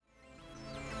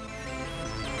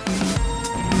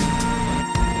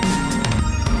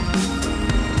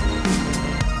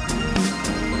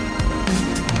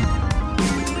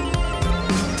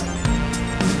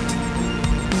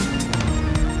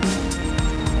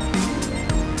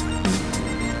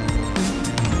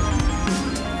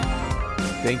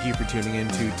Thank you for tuning in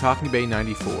to Talking Bay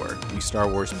 94, the Star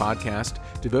Wars podcast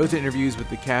devoted to interviews with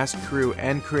the cast, crew,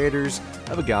 and creators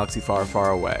of a galaxy far,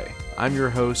 far away. I'm your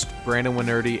host, Brandon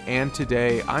Winerdy, and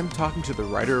today I'm talking to the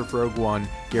writer of Rogue One,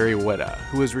 Gary Whitta,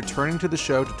 who is returning to the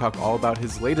show to talk all about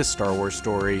his latest Star Wars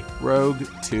story, Rogue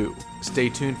 2. Stay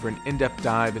tuned for an in-depth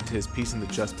dive into his piece in the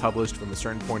just published From a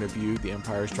Certain Point of View, The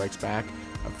Empire Strikes Back,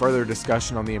 a further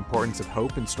discussion on the importance of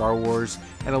hope in Star Wars,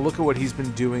 and a look at what he's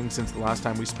been doing since the last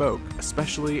time we spoke,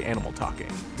 especially animal talking.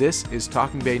 This is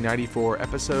Talking Bay 94,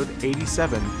 episode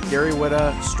 87, Gary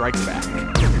Whitta Strikes Back.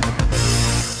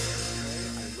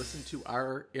 To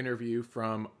our interview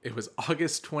from, it was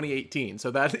August 2018, so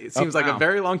that it seems like a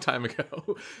very long time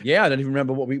ago. Yeah, I don't even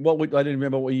remember what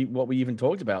we even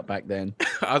talked about back then.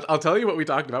 I'll tell you what we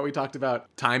talked about. We talked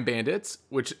about Time Bandits,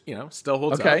 which still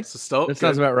holds up. So still that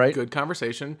sounds about right. Good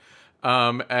conversation.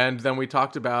 And then we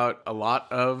talked about a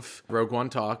lot of Rogue One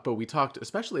talk, but we talked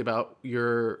especially about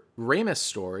your Ramis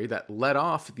story that led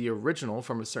off the original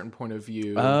From a Certain Point of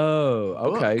View.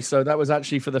 Oh, okay. Book. So that was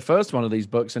actually for the first one of these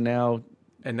books, and now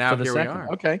here we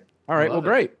are. Okay. All right. Well,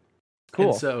 great. Cool.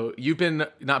 And so you've been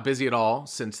not busy at all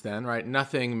since then, right?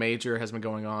 Nothing major has been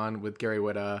going on with Gary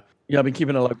Whitta. Yeah, I've been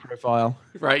keeping a low profile.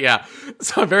 Right, yeah.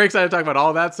 So I'm very excited to talk about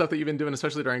all that stuff that you've been doing,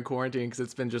 especially during quarantine, because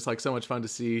it's been just like so much fun to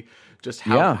see just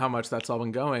how much that's all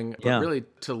been going. But really,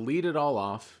 to lead it all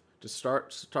off, to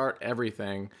start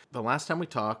everything, the last time we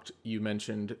talked, you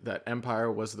mentioned that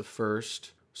Empire was the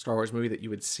first Star Wars movie that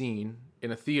you had seen in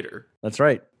a theater. That's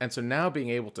right. And so now being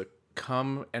able to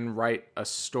come and write a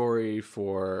story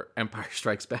for Empire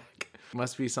Strikes Back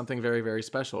must be something very, very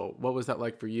special. What was that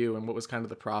like for you, and what was kind of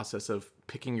the process of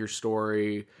picking your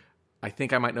story? I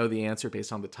think I might know the answer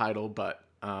based on the title, but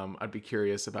I'd be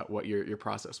curious about what your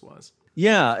process was.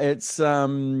 Yeah, it's a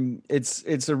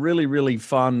really, really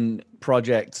fun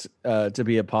project to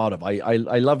be a part of. I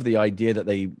love the idea that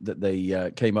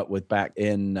they came up with back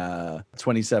in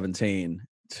 2017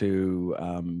 to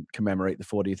commemorate the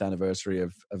 40th anniversary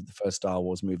of the first Star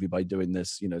Wars movie by doing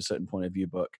this, certain point of view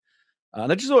book.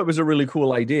 And I just thought it was a really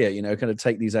cool idea, kind of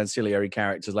take these ancillary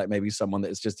characters, like maybe someone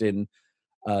that's just in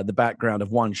the background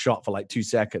of one shot for like 2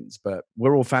 seconds. But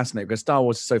we're all fascinated because Star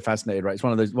Wars is so fascinated, right? It's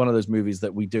one of those movies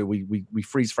that we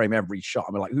freeze frame every shot.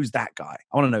 And we're like, who's that guy?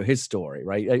 I want to know his story,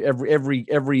 right?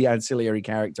 Every ancillary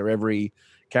character, every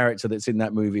character that's in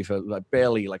that movie for like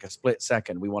barely like a split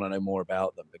second, we want to know more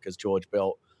about them because George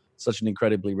built such an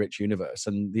incredibly rich universe.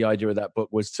 And the idea of that book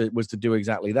was to do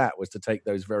exactly that, was to take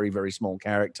those very, very small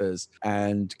characters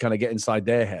and kind of get inside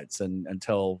their heads and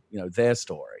tell their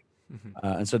story.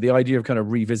 Mm-hmm. And so the idea of kind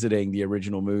of revisiting the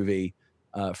original movie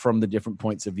from the different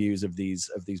points of views of these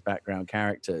background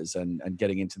characters and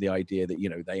getting into the idea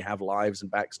that they have lives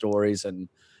and backstories and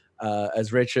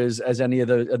as rich as any of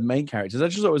the main characters. I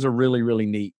just thought it was a really, really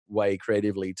neat way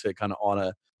creatively to kind of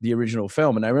honor the original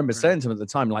film. And I remember saying to him at the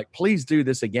time, like, please do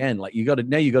this again. Like, you got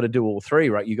to do all three,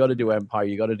 right? You got to do Empire,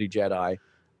 you got to do Jedi.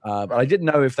 But I didn't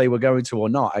know if they were going to or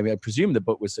not. I mean, I presume the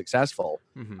book was successful,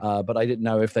 but I didn't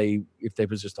know if there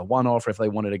was just a one-off or if they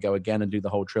wanted to go again and do the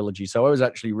whole trilogy. So I was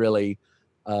actually really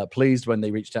pleased when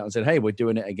they reached out and said, hey, we're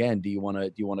doing it again. Do you want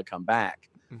to come back?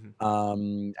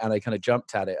 Mm-hmm. And I kind of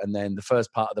jumped at it. And then the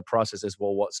first part of the process is,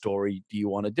 well, what story do you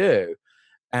want to do?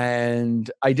 And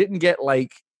I didn't get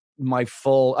like my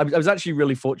full, I was actually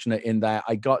really fortunate in that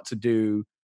I got to do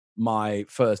my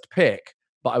first pick,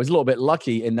 but I was a little bit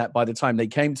lucky in that by the time they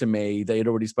came to me, they had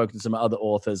already spoken to some other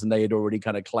authors and they had already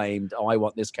kind of claimed, oh, I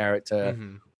want this character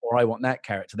or I want that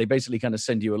character. They basically kind of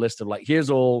send you a list of like, here's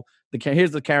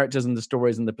the characters and the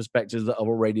stories and the perspectives that have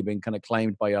already been kind of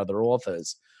claimed by other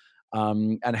authors.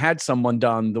 And had someone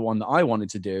done the one that I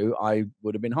wanted to do, I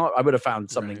would have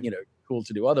found something, cool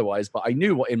to do otherwise, but I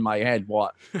knew in my head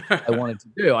what I wanted to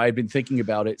do. I had been thinking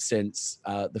about it since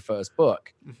the first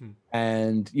book. Mm-hmm.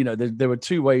 And, there were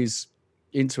two ways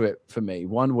into it for me.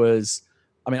 One was,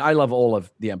 I love all of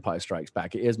The Empire Strikes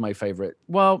Back. It is my favorite.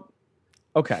 Well,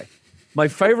 okay. My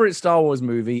favorite Star Wars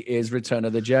movie is Return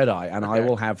of the Jedi, and I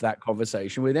will have that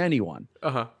conversation with anyone.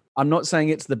 Uh-huh. I'm not saying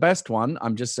it's the best one.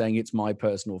 I'm just saying it's my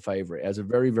personal favorite. It has a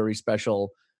very, very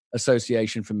special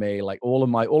association for me. Like all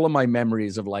of my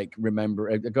memories of like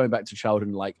going back to childhood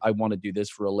and like I want to do this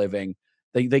for a living.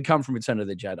 They come from Return of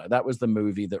the Jedi. That was the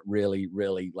movie that really,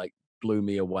 really like blew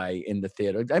me away in the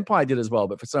theater. Empire did as well,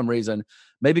 but for some reason,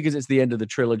 maybe because it's the end of the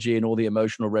trilogy and all the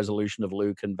emotional resolution of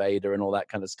Luke and Vader and all that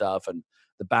kind of stuff, and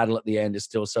the battle at the end is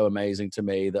still so amazing to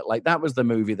me that like that was the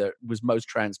movie that was most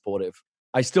transportive.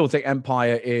 I still think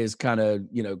Empire is kind of,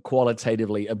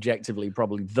 qualitatively, objectively,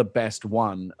 probably the best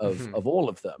one of all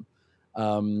of them.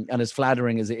 And as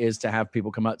flattering as it is to have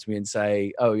people come up to me and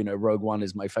say, oh, Rogue One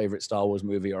is my favorite Star Wars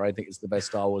movie, or I think it's the best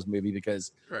Star Wars movie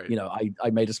because, right. I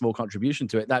made a small contribution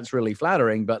to it. That's really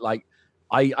flattering. But like,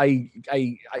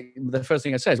 the first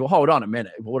thing I say is, well, hold on a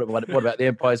minute. What about The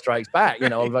Empire Strikes Back?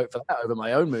 I'll vote for that over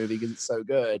my own movie because it's so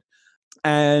good.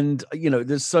 And,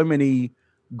 there's so many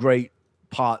great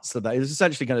parts of that. It's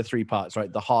essentially kind of three parts,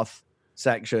 right? The Hoth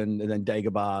section, and then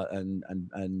Dagobah and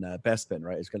Bespin,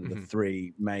 right? It's kind of the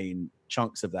three main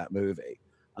chunks of that movie,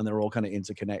 and they're all kind of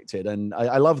interconnected. And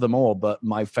I love them all, but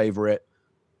my favorite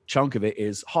chunk of it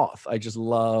is Hoth. I just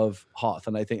love Hoth,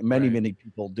 and I think many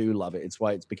people do love it. It's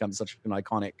why it's become such an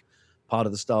iconic part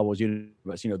of the Star Wars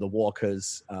universe. The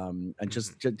walkers, and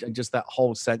just that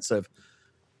whole sense of.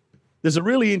 There's a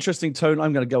really interesting tone.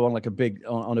 I'm going to go on like a big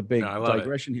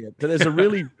digression here, but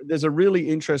there's a really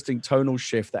interesting tonal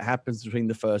shift that happens between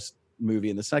the first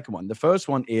movie and the second one. The first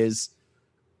one is,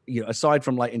 aside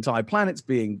from like entire planets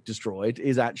being destroyed,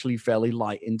 is actually fairly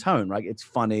light in tone, right? It's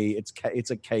funny.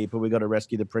 It's a caper. We got to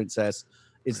rescue the princess.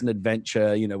 It's an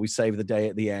adventure. We save the day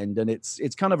at the end, and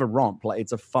it's kind of a romp. Like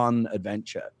it's a fun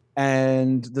adventure.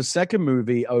 And the second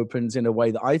movie opens in a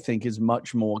way that I think is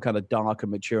much more kind of dark and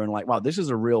mature and like, wow, this is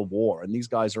a real war and these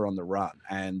guys are on the run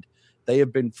and they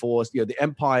have been forced, the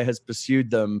Empire has pursued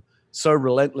them so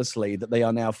relentlessly that they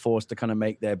are now forced to kind of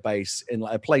make their base in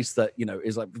like a place that,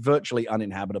 is like virtually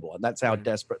uninhabitable. And that's how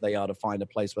desperate they are to find a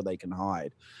place where they can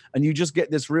hide. And you just get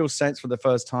this real sense for the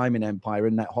first time in Empire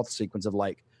in that Hoth sequence of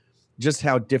like, just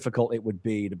how difficult it would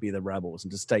be to be the rebels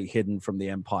and to stay hidden from the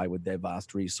Empire with their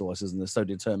vast resources, and they're so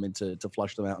determined to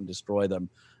flush them out and destroy them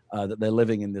that they're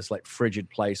living in this like frigid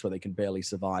place where they can barely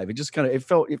survive. It just kind of it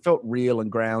felt real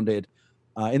and grounded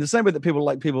in the same way that people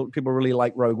really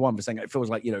like Rogue One for saying it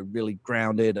feels like really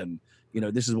grounded and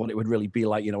this is what it would really be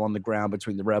like on the ground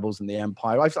between the rebels and the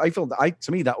Empire. I feel that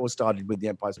to me that all started with The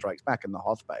Empire Strikes Back and the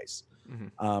Hoth base.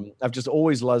 I've just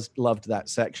always loved that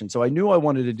section. So I knew I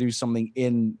wanted to do something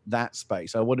in that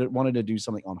space. I wanted to do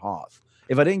something on Hoth.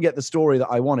 If I didn't get the story that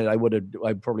I wanted, I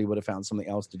probably would have found something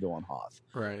else to do on Hoth.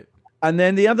 Right. And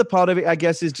then the other part of it, I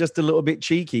guess, is just a little bit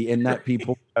cheeky in that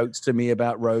people jokes to me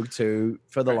about Rogue 2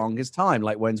 for the longest time.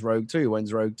 Like, when's Rogue 2?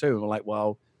 When's Rogue 2? And I'm like,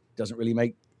 well, it doesn't really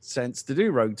make sense to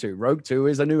do Rogue 2. Rogue 2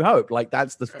 is A New Hope. Like,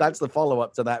 that's the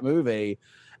follow-up to that movie.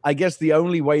 I guess the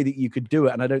only way that you could do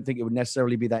it, and I don't think it would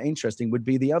necessarily be that interesting, would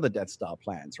be the other Death Star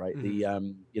plans, right? The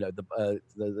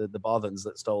Bothans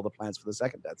that stole the plans for the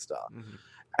second Death Star,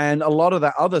 and a lot of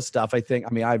that other stuff. I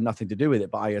have nothing to do with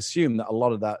it, but I assume that a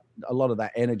lot of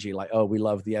that energy, like, oh, we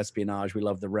love the espionage, we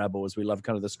love the rebels, we love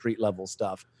kind of the street level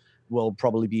stuff, will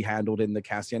probably be handled in the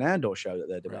Cassian Andor show that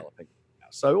they're developing.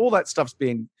 Right. So all that stuff's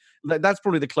that's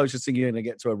probably the closest thing you're going to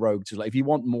get to a Rogue 2. Like, if you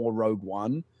want more Rogue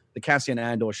One, the Cassian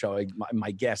Andor show,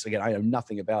 my guess, again, I know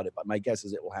nothing about it, but my guess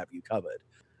is it will have you covered.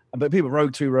 But people,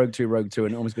 Rogue 2, and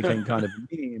it almost became kind of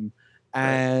a meme.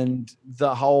 And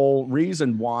the whole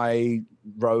reason why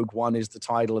Rogue One is the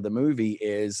title of the movie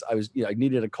is I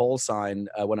needed a call sign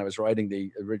when I was writing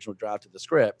the original draft of the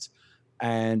script.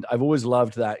 And I've always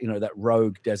loved that, that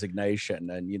rogue designation.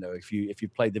 And, if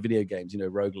you've played the video games,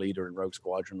 Rogue Leader and Rogue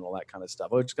Squadron and all that kind of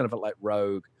stuff, I just kind of felt like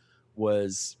Rogue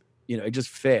was... it just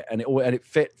fit, and it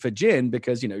fit for Jyn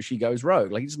because she goes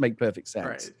rogue. Like, it just made perfect sense.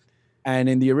 Right. And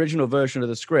in the original version of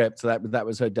the script, that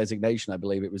was her designation. I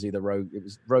believe it was either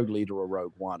Rogue Leader or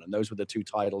Rogue One, and those were the two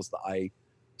titles that I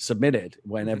submitted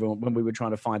when we were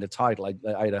trying to find a title.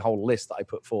 I had a whole list that I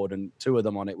put forward, and two of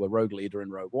them on it were Rogue Leader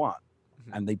and Rogue One,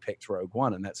 and they picked Rogue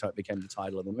One, and that's how it became the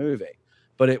title of the movie.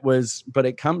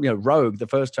 Rogue. The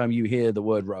first time you hear the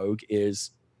word Rogue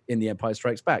is in The Empire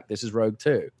Strikes Back. This is Rogue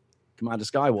 2. Commander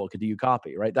Skywalker, do you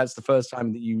copy? Right, that's the first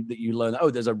time that you learn. Oh,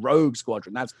 there's a rogue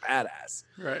squadron. That's badass.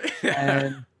 Right.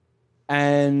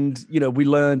 and we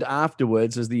learned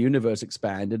afterwards, as the universe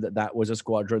expanded, that was a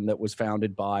squadron that was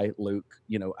founded by Luke.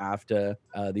 After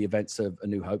the events of A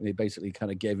New Hope, and they basically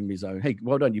kind of gave him his own. Hey,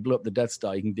 well done, you blew up the Death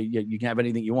Star. You can have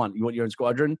anything you want. You want your own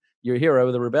squadron? You're a hero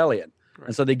of the rebellion. Right.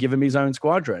 And so they give him his own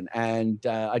squadron, and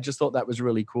I just thought that was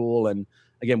really cool. And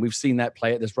again, we've seen that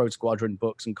play at this Rogue Squadron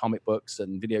books and comic books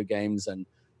and video games, and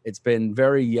it's been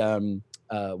very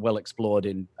well explored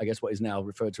in, I guess, what is now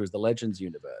referred to as the Legends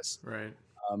universe. Right.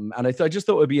 And I just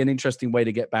thought it would be an interesting way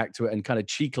to get back to it and kind of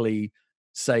cheekily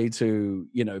say to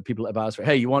people that have asked for,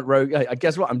 hey, you want Rogue? Hey,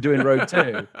 guess what? I'm doing Rogue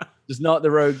 2. It's not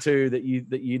the Rogue 2 that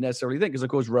you necessarily think, because of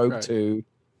course Rogue 2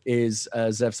 is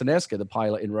Zev Seneska, the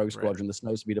pilot in Rogue Squadron, the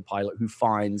snowspeeder pilot who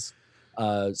finds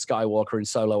Skywalker and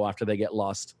Solo after they get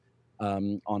lost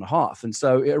on Hoth. And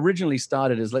so it originally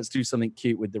started as, let's do something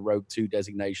cute with the Rogue 2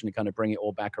 designation and kind of bring it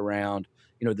all back around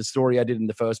the story I did in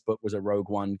the first book was a Rogue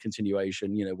One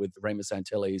continuation, with Ramus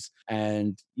Antilles,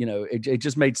 and it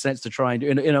just made sense to try and do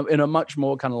in a much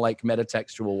more kind of like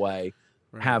metatextual way,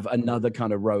 Right. have another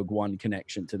kind of Rogue One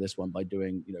connection to this one by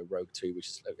doing Rogue Two, which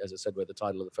is, as I said, where the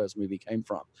title of the first movie came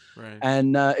from. Right.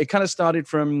 And it kind of started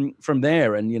from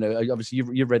there. And obviously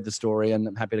you've read the story, and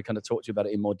I'm happy to kind of talk to you about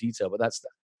it in more detail. But that's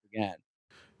again.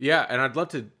 Yeah, and I'd love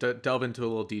to delve into a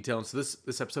little detail. And so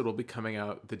this episode will be coming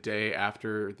out the day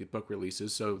after the book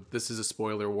releases. So this is a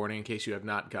spoiler warning in case you have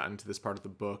not gotten to this part of the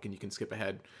book, and you can skip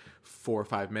ahead 4 or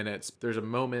 5 minutes. There's a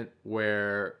moment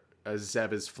where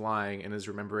Zeb is flying and is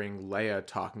remembering Leia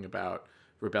talking about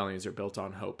rebellions are built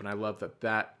on hope. And I love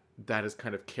that has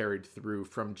kind of carried through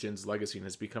from Jyn's legacy and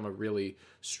has become a really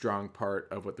strong part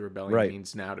of what the rebellion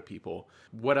means now to people.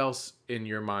 What else in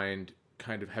your mind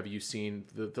kind of have you seen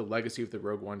the legacy of the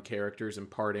Rogue One characters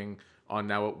imparting on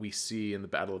now what we see in the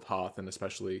Battle of Hoth, and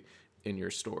especially in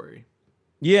your story?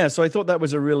 Yeah, so I thought that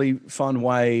was a really fun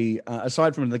way,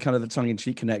 aside from the kind of the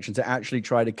tongue-in-cheek connection, to actually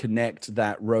try to connect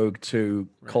that Rogue 2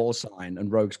 call sign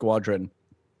and Rogue Squadron,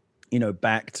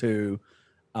 back to,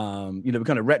 we kind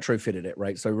of retrofitted it,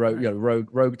 right? So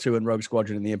Rogue 2 and Rogue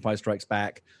Squadron in The Empire Strikes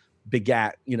Back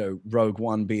begat, Rogue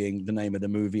One being the name of the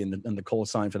movie and the call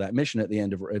sign for that mission at the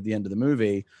end of the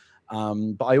movie.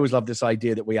 But I always loved this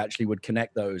idea that we actually would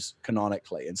connect those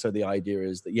canonically. And so the idea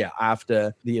is that,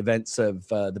 after the events of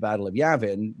the Battle of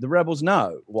Yavin, the rebels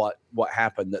know what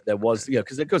happened, that there was,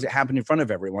 because it happened in front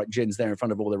of everyone. Like Jyn's there in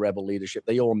front of all the rebel leadership.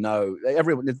 They all know.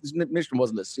 Everyone, this mission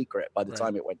wasn't a secret by the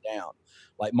time it went down.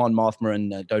 Like Mon Mothma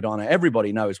and Dodonna,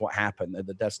 everybody knows what happened.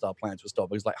 The Death Star plans were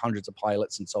stopped because like hundreds of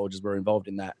pilots and soldiers were involved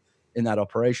in that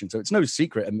operation. So it's no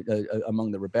secret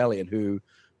among the rebellion who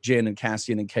Jyn and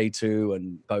Cassian and K2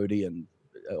 and Bodhi and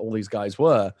all these guys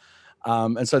were.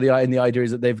 And so the idea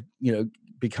is that they've,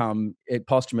 become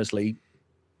posthumously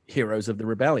heroes of the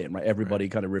rebellion, right? Everybody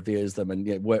kind of reveres them,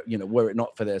 and were it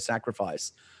not for their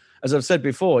sacrifice. As I've said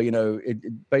before,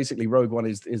 basically Rogue One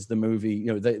is the movie,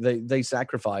 they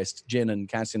sacrificed, Jyn and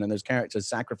Cassian and those characters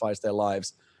sacrificed their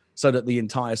lives so that the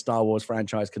entire Star Wars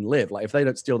franchise can live. Like if they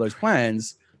don't steal those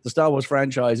plans, the Star Wars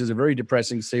franchise is a very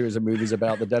depressing series of movies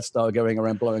about the Death Star going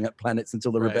around blowing up planets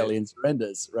until the rebellion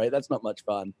surrenders, right? That's not much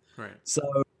fun. Right. So,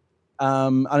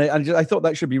 I thought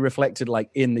that should be reflected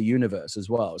like in the universe as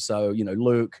well. So,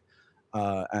 Luke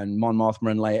and Mon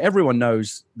Mothma and Leia, everyone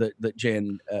knows that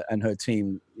Jyn and her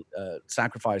team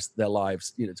sacrificed their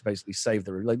lives, to basically save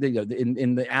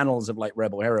in the annals of like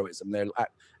rebel heroism, they're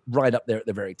right up there at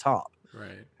the very top.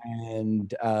 Right.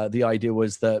 And the idea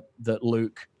was that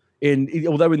Luke,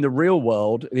 although in the real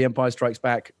world, The Empire Strikes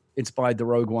Back inspired the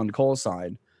Rogue One call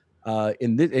sign.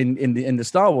 In the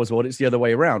Star Wars world, it's the other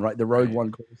way around, right? The Rogue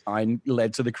One call sign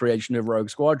led to the creation of Rogue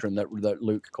Squadron. That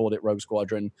Luke called it Rogue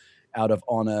Squadron out of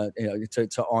honor,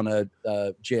 to honor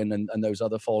Jyn and those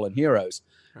other fallen heroes.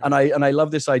 Right. And I love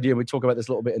this idea. We talk about this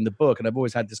a little bit in the book, and I've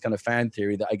always had this kind of fan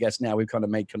theory that I guess now we've kind of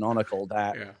made canonical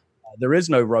that. Yeah. There is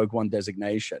no Rogue One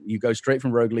designation. You go straight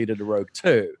from Rogue Leader to Rogue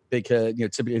 2 because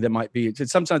typically there might be.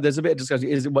 Sometimes there's a bit of discussion.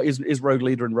 Is Rogue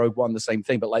Leader and Rogue One the same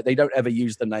thing? But like they don't ever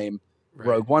use the name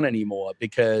Rogue One anymore,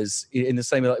 because in the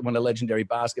same way when a legendary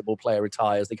basketball player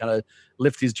retires, they kind of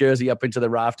lift his jersey up into the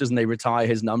rafters and they retire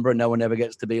his number, and no one ever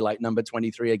gets to be like number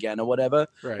 23 again or whatever.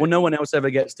 Right. Well, no one else ever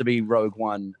gets to be Rogue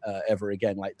One ever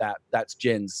again like that. That's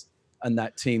Jyn's and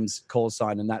that team's call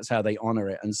sign, and that's how they honor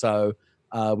it. And so.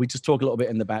 We just talk a little bit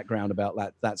in the background about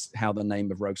that. That's how the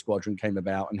name of Rogue Squadron came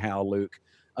about, and how Luke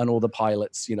and all the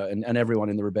pilots, and everyone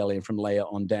in the rebellion from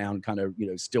Leia on down kind of,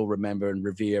 still remember and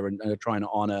revere and are trying to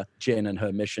honor Jyn and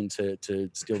her mission to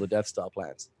steal the Death Star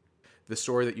plans. The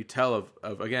story that you tell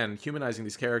of again, humanizing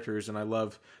these characters, and I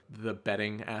love the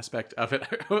betting aspect of it.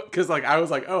 Because like I was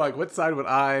like, oh, like what side would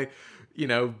I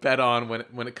bet on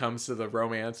when it comes to the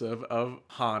romance of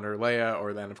Han or Leia,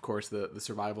 or then of course the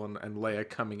survival and Leia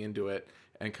coming into it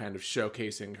and kind of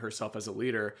showcasing herself as a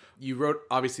leader. You wrote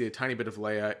obviously a tiny bit of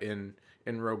Leia in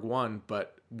Rogue One,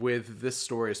 but with this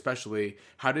story especially,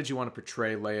 how did you want to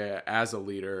portray Leia as a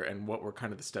leader, and what were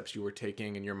kind of the steps you were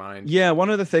taking in your mind? Yeah, one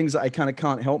of the things that I kind of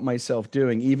can't help myself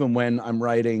doing, even when I'm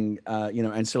writing,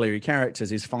 ancillary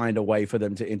characters, is find a way for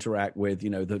them to interact with,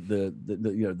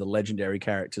 the legendary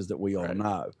characters that we all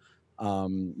know.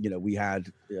 We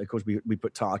had, of course, we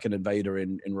put Tarkin and Vader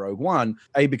in Rogue One,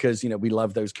 because we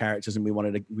love those characters and we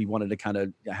wanted to kind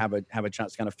of have a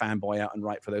chance to kind of fanboy out and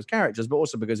write for those characters, but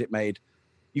also because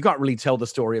you can't really tell the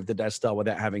story of the Death Star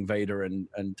without having Vader and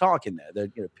Tarkin there.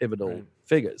 They're pivotal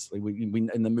figures. We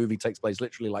in the movie takes place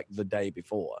literally like the day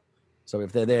before. So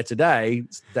if they're there today,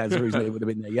 that's the reason they would have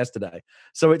been there yesterday.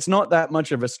 So it's not that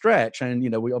much of a stretch. And,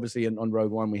 we obviously on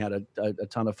Rogue One, we had a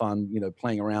ton of fun,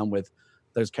 playing around with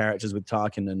those characters with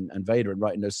Tarkin and Vader, and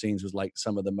writing those scenes was like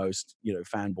some of the most,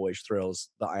 fanboyish thrills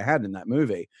that I had in that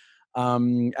movie.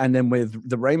 And then with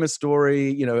the Ramis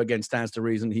story, again, stands to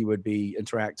reason he would be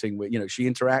interacting with, she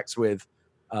interacts with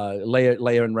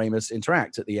Leia and Ramis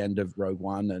interact at the end of Rogue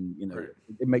One. And, Right.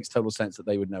 it makes total sense that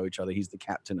they would know each other. He's the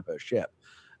captain of her ship.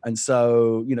 And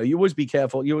so, you always be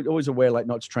careful. You're always aware, like,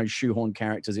 not to try and shoehorn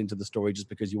characters into the story just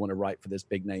because you want to write for this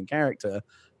big name character.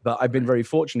 But I've been very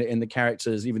fortunate in the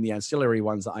characters, even the ancillary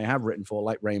ones that I have written for,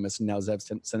 like Ramis and now Zev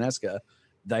Senesca.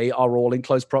 They are all in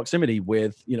close proximity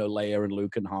with, Leia and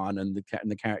Luke and Han and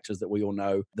the characters that we all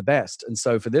know the best. And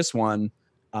so for this one,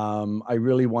 I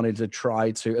really wanted to try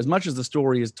to, as much as the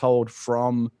story is told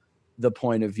from the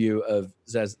point of view of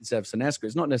Zev Senesca,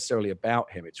 it's not necessarily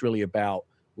about him. It's really about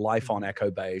life on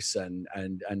Echo Base and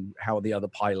how the other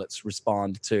pilots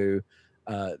respond to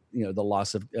the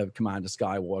loss of Commander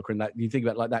Skywalker. And that you think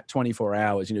about like that 24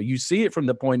 hours, you see it from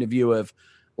the point of view of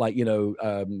like,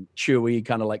 Chewie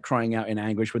kind of like crying out in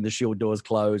anguish when the shield doors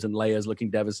close and Leia's looking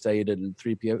devastated and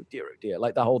 3PO, dear, oh dear,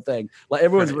 like the whole thing. Like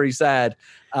everyone's very sad.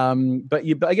 But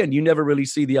again, you never really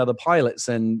see the other pilots,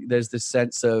 and there's this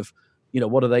sense of,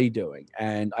 what are they doing?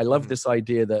 And I love this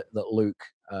idea that Luke,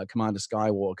 Commander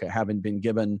Skywalker, having been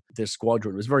given this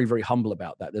squadron, was very, very humble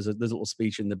about that. There's a little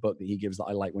speech in the book that he gives that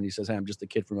I like when he says, "Hey, I'm just a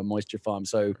kid from a moisture farm,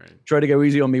 so try to go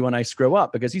easy on me when I screw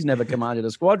up," because he's never commanded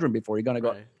a squadron before. He kind of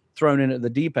got thrown in at the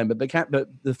deep end. But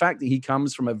the fact that he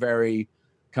comes from a very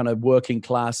kind of working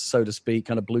class, so to speak,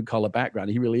 kind of blue collar background,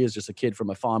 he really is just a kid from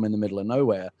a farm in the middle of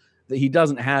nowhere. That he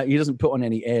doesn't put on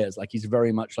any airs. Like he's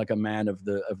very much like a man of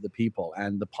the people,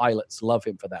 and the pilots love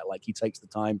him for that. Like he takes the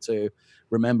time to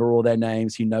remember all their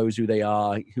names. He knows who they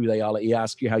are. Like he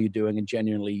asks you how you're doing and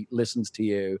genuinely listens to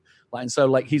you. And so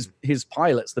like his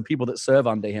pilots, the people that serve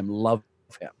under him, love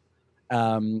him.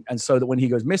 And so that when he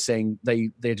goes missing,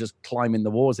 they're just climbing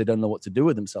the walls. They don't know what to do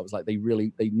with themselves. Like they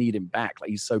need him back.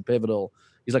 Like he's so pivotal.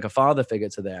 He's like a father figure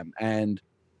to them. And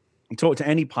you talk to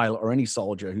any pilot or any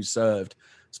soldier who served,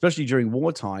 especially during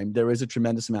wartime, there is a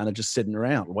tremendous amount of just sitting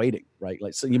around waiting, right?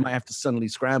 Like, so you might have to suddenly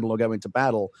scramble or go into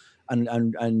battle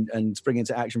and spring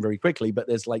into action very quickly, but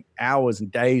there's like hours and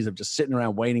days of just sitting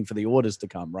around waiting for the orders to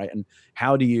come, right? And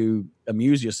how do you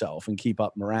amuse yourself and keep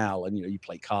up morale? And, you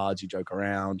play cards, you joke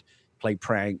around, play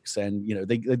pranks, and,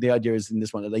 the idea is in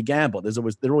this one that they gamble.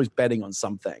 They're always betting on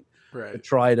something. Right. To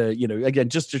try to, again,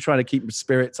 just to try to keep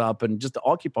spirits up and just to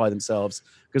occupy themselves,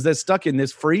 because they're stuck in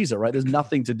this freezer, right? There's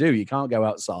nothing to do. You can't go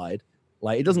outside.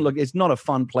 Like it's not a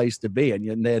fun place to be.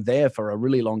 And they're there for a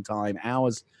really long time,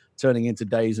 hours turning into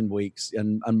days and weeks,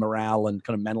 and morale and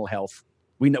kind of mental health.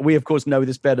 We of course know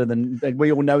this better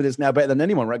we all know this now better than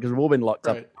anyone, right? Because we've all been locked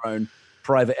up in our own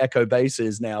private Echo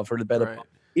bases now for the better part of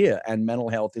the year, and mental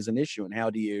health is an issue. And how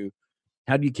do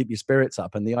you keep your spirits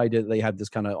up? And the idea that they have this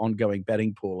kind of ongoing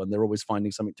betting pool and they're always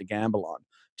finding something to gamble on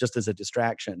just as a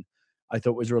distraction, I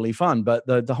thought was really fun. But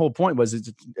the whole point was,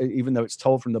 even though it's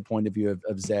told from the point of view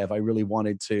of Zev, I really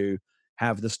wanted to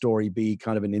have the story be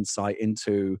kind of an insight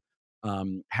into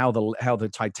how the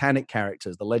Titanic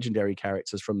characters, the legendary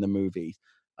characters from the movie,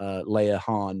 Leia,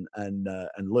 Han, and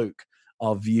Luke,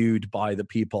 are viewed by the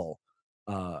people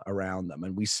around them.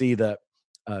 And we see that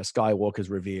Skywalker's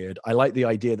revered. I like the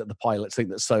idea that the pilots think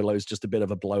that Solo's just a bit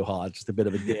of a blowhard, just a bit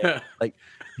of a dick. Like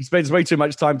he spends way too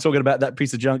much time talking about that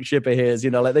piece of junk ship of his.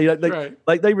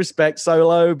 Like they respect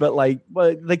Solo, but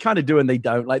they kind of do and they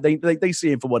don't. Like they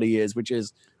see him for what he is, which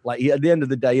is like at the end of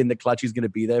the day, in the clutch, he's going to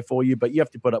be there for you, but you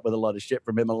have to put up with a lot of shit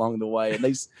from him along the way.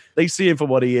 And they see him for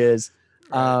what he is.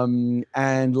 And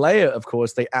Leia, of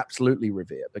course, they absolutely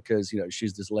revere because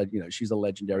she's she's a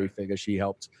legendary figure. She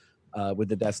helped with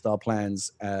the Death Star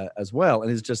plans as well,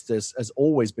 and is just has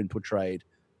always been portrayed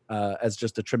as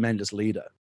just a tremendous leader,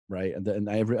 right? And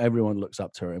everyone looks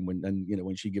up to her, and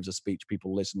when she gives a speech,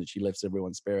 people listen, and she lifts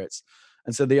everyone's spirits.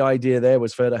 And so the idea there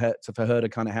was for her to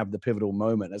kind of have the pivotal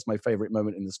moment. That's my favorite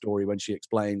moment in the story, when she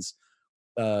explains,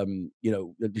 when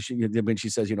she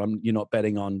says, you're not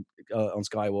betting on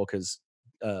Skywalker's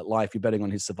life, you're betting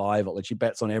on his survival, and she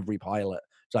bets on every pilot.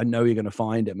 So I know you're going to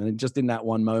find him. And just in that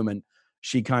one moment,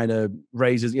 she kind of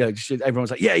raises, everyone's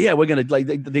like, yeah, we're going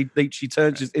to, she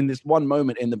turns in this one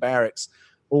moment in the barracks,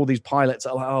 all these pilots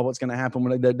are like, oh, what's going to happen?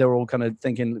 When they're all kind of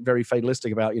thinking very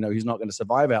fatalistic about, he's not going to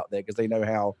survive out there because they know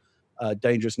how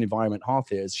dangerous an environment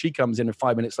Hoth is. She comes in and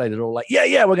 5 minutes later, they're all like,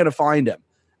 yeah, we're going to find him.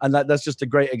 And that's just a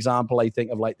great example, I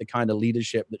think, of like the kind of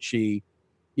leadership that she,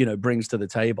 brings to the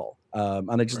table. So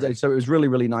it was really,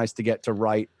 really nice to get to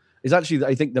write is actually,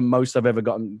 I think, the most I've ever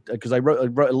gotten, because I wrote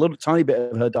a little tiny bit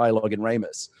of her dialogue in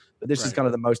Ramus, but this is kind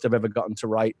of the most I've ever gotten to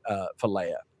write for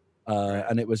Leia.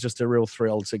 And it was just a real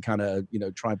thrill to kind of,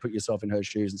 try and put yourself in her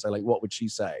shoes and say, like, what would she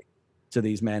say to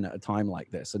these men at a time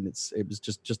like this? And it was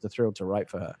just a thrill to write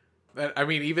for her. I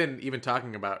mean, even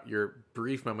talking about your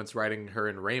brief moments writing her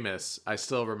in Ramus, I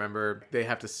still remember they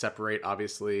have to separate,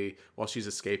 obviously, while she's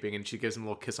escaping, and she gives him a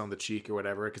little kiss on the cheek or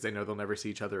whatever, because they know they'll never see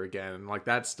each other again. And like,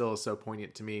 that still is so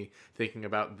poignant to me, thinking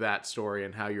about that story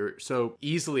and how you're so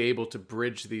easily able to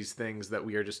bridge these things that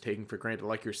we are just taking for granted.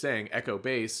 Like you're saying, Echo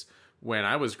Base, when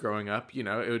I was growing up,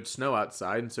 it would snow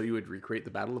outside, and so you would recreate the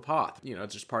Battle of Hoth.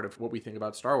 It's just part of what we think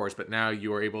about Star Wars. But now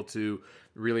you are able to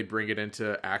really bring it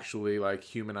into actually like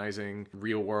humanizing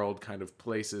real world kind of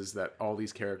places that all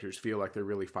these characters feel like they're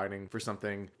really fighting for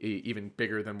something even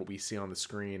bigger than what we see on the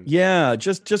screen. Yeah,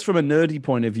 just from a nerdy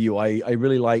point of view, I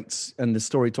really liked, and the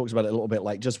story talks about it a little bit,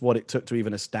 like just what it took to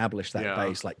even establish that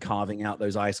base, like carving out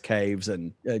those ice caves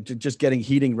and just getting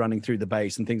heating running through the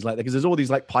base and things like that. Because there's all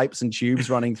these like pipes and tubes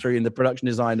running through in the production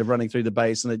design of running through the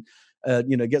base, and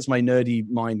it gets my nerdy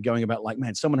mind going about like,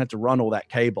 man, someone had to run all that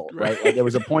cable, right? Like, there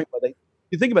was a point where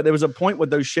you think about it, there was a point where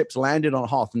those ships landed on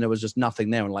Hoth and there was just nothing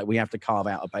there, and like, we have to carve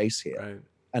out a base here. Right.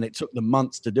 And it took them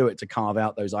months to do it, to carve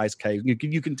out those ice caves.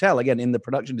 You can tell, again, in the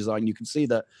production design, you can see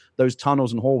that those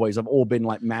tunnels and hallways have all been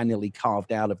like manually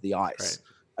carved out of the ice.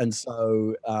 Right. And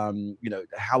so,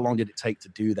 how long did it take to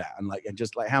do that? And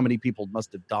just how many people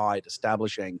must have died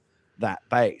establishing that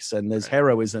base? And there's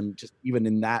heroism just even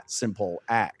in that simple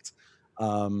act.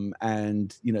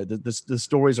 The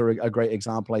stories are a great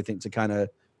example, I think, to kind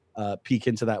of peek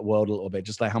into that world a little bit,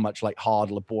 just like how much like hard,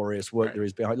 laborious work there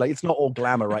is behind. Like, it's not all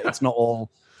glamour, right? It's not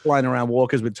all flying around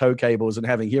walkers with tow cables and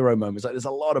having hero moments. Like, there's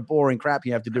a lot of boring crap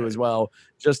you have to do as well,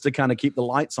 just to kind of keep the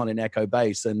lights on in Echo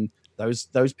Base. And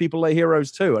those people are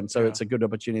heroes too, and so it's a good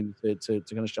opportunity to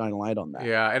kind of shine a light on that.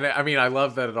 Yeah, and I mean, I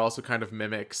love that it also kind of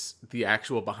mimics the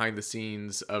actual behind the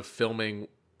scenes of filming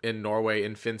in Norway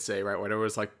in Finse, right, where it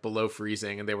was like below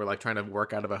freezing and they were like trying to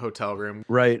work out of a hotel room,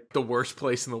 right? The worst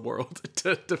place in the world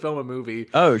to film a movie.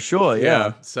 Oh, sure,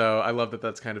 yeah. So I love that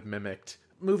that's kind of mimicked.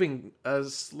 Moving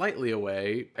slightly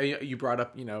away, you brought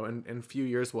up, in a few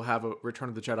years we'll have a Return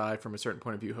of the Jedi from a certain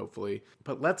point of view, hopefully.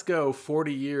 But let's go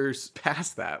 40 years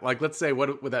past that. Like, let's say,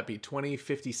 what would that be,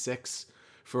 2056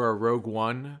 for a Rogue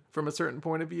One from a certain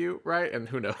point of view, right? And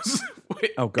who knows?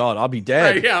 Oh God, I'll be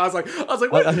dead. Right, yeah, I was like,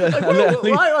 what?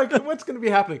 What's going to be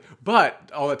happening?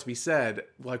 But all that to be said,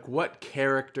 like, what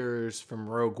characters from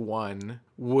Rogue One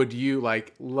would you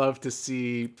like love to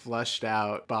see fleshed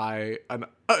out by an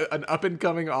up and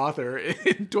coming author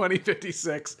in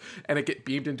 2056, and it get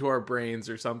beamed into our brains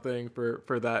or something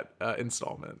for that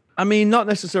installment? I mean, not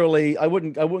necessarily. I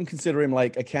wouldn't consider him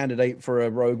like a candidate for a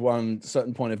Rogue One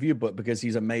certain point of view, but because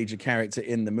he's a major character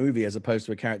in the movie as opposed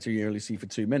to a character you only see for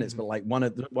 2 minutes. But like one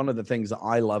of the things that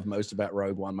I love most about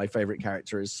Rogue One, my favorite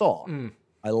character is Saw.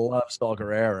 I love Saw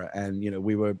Gerrera, and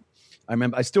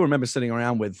I still remember sitting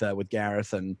around with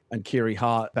Gareth and Kiri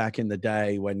Hart back in the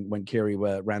day when Kiri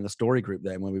ran the story group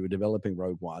there when we were developing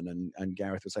Rogue One, and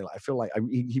Gareth would say, like, I feel like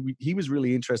he was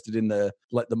really interested in the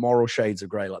moral shades of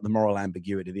gray, like the moral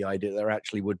ambiguity, the idea that there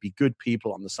actually would be good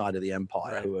people on the side of the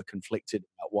Empire who are conflicted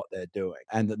about what they're doing,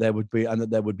 and that there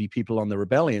would be people on the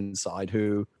rebellion side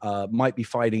who might be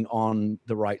fighting on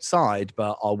the right side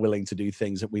but are willing to do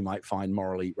things that we might find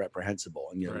morally reprehensible.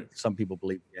 And some people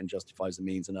believe the end justifies the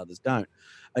means and others don't.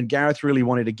 And Gareth really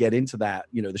wanted to get into that.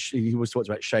 He always talks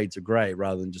about shades of gray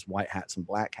rather than just white hats and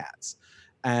black hats.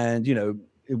 And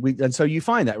so you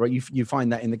find that, right? You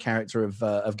find that in the character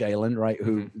of Galen, right,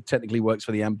 who technically works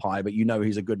for the Empire, but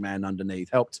he's a good man underneath.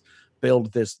 Helped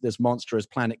build this monstrous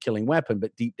planet-killing weapon,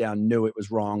 but deep down knew it was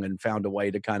wrong and found a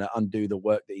way to kind of undo the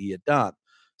work that he had done.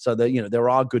 So that there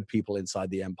are good people inside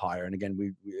the Empire. And again,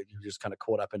 we just kind of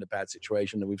caught up in a bad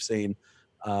situation, and we've seen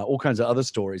all kinds of other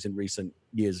stories in recent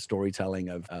years of storytelling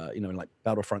of, like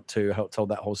Battlefront 2 told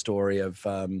that whole story of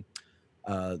the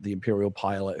Imperial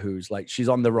pilot who's like, she's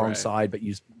on the wrong side, but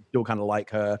you still kind of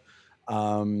like her.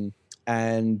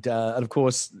 And of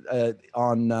course, in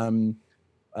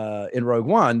Rogue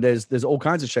One, there's all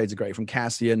kinds of shades of gray, from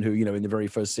Cassian, who, in the very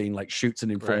first scene, like shoots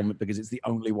an informant because it's the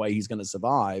only way he's going to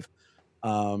survive.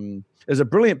 There's a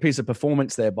brilliant piece of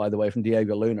performance there, by the way, from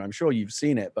Diego Luna. I'm sure you've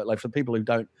seen it, but like for people who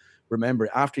don't remember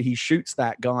it, after he shoots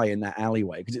that guy in that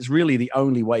alleyway, because it's really the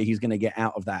only way he's going to get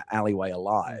out of that alleyway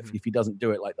alive. If he doesn't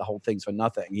do it, like, the whole thing's for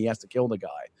nothing. He has to kill the guy.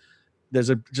 There's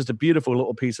just a beautiful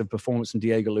little piece of performance from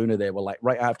Diego Luna there, where like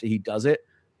right after he does it,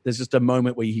 there's just a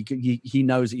moment where he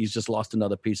knows that he's just lost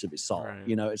another piece of his soul. Right.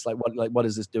 You know, it's like what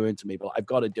is this doing to me? But I've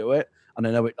got to do it, and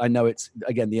I know it's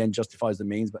again the end justifies the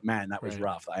means. But man, that was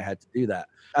rough. I had to do that.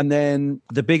 And then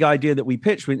the big idea that we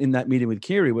pitched in that meeting with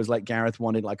Kiri was like Gareth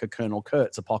wanted like a Colonel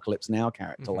Kurtz Apocalypse Now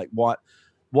character. Like what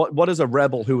is a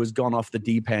rebel who has gone off the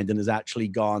deep end and has actually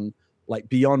gone like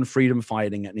beyond freedom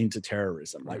fighting and into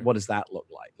terrorism? Like what does that look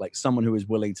like? Like someone who is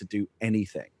willing to do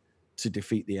anything to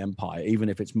defeat the Empire, even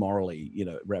if it's morally, you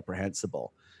know,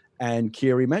 reprehensible. And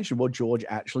Kiri mentioned, well, George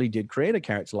actually did create a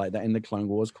character like that in the Clone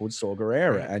Wars called Saw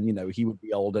Gerrera. And, you know, he would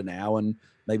be older now, and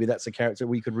maybe that's a character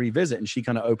we could revisit. And she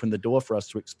kind of opened the door for us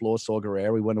to explore Saw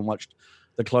Gerrera. We went and watched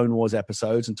the Clone Wars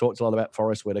episodes and talked a lot about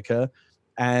Forrest Whitaker.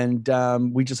 And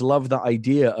we just love the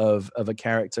idea of a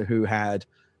character who had,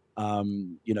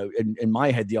 you know, in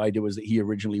my head, the idea was that he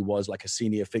originally was like a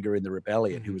senior figure in the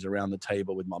rebellion who was around the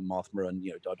table with Mon Mothma and,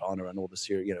 you know, Dodonna and all the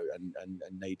you know, and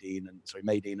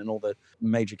Madine and all the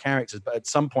major characters. But at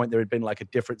some point there had been like a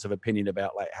difference of opinion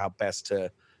about like how best to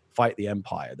fight the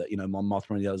Empire, that, you know, Mon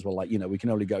Mothma and the others were like, you know, we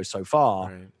can only go so far.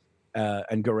 Right.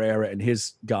 And Gerrera and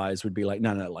his guys would be like,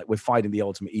 no, like we're fighting the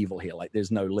ultimate evil here. Like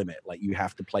there's no limit. Like you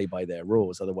have to play by their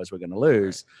rules. Otherwise we're going to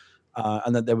lose. Right.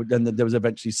 And then there was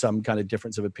eventually some kind of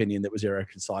difference of opinion that was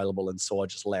irreconcilable, and Saw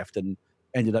just left and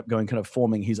ended up going kind of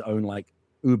forming his own like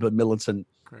uber militant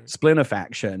splinter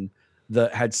faction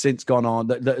that had since gone on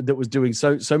that was doing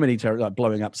so many like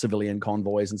blowing up civilian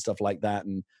convoys and stuff like that,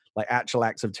 and like actual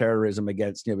acts of terrorism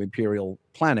against, you know, imperial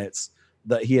planets,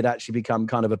 that he had actually become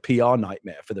kind of a PR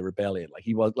nightmare for the rebellion. Like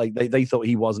he was like they thought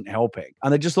he wasn't helping,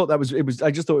 and I just thought I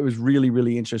just thought it was really,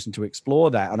 really interesting to explore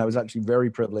that. And I was actually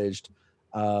very privileged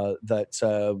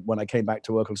that when I came back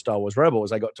to work on Star Wars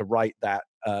Rebels, I got to write that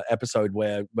episode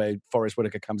where Forrest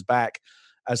Whitaker comes back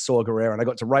as Saw Gerrera, and I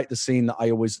got to write the scene that I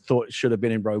always thought should have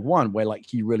been in Rogue One, where like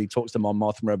he really talks to Mon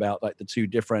Mothma about like the two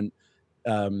different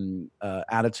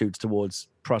attitudes towards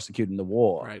prosecuting the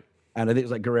war. Right. And I think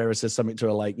it's like Gerrera says something to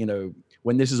her like, you know,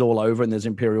 when this is all over and there's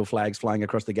Imperial flags flying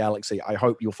across the galaxy, I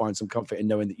hope you'll find some comfort in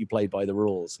knowing that you played by the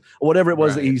rules, or whatever it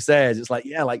was that he says. It's like,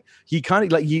 yeah, like he kind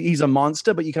of like he's a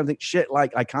monster, but you kind of think, shit,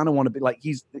 like I kind of want to be like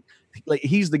he's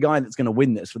the guy that's going to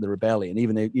win this for the rebellion,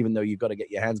 even though you've got to get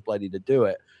your hands bloody to do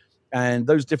it. And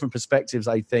those different perspectives,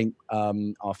 I think,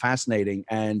 are fascinating.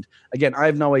 And again, I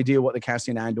have no idea what the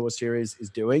Cassian Andor series is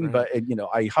doing, but you know,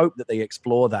 I hope that they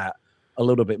explore that a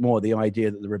little bit more. The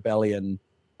idea that the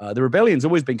rebellion's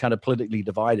always been kind of politically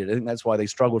divided. I think that's why they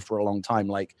struggled for a long time.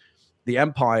 Like the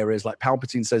Empire is like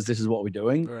Palpatine says, this is what we're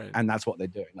doing, and that's what they're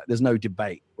doing. Like there's no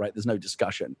debate, right? There's no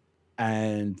discussion.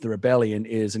 And the rebellion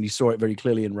is, and you saw it very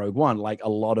clearly in Rogue One, like a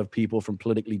lot of people from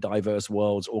politically diverse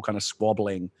worlds all kind of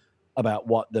squabbling about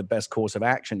what the best course of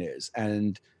action is.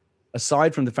 And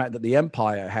aside from the fact that the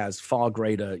Empire has far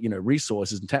greater, you know,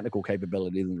 resources and technical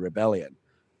capability than the rebellion,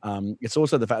 it's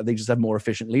also the fact that they just have more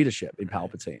efficient leadership in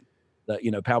Palpatine. That,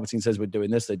 you know, Palpatine says we're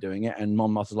doing this, they're doing it, and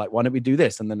Mon Mothma's like, why don't we do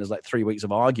this? And then there's like 3 weeks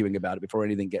of arguing about it before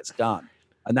anything gets done.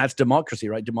 And that's democracy,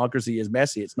 right? Democracy is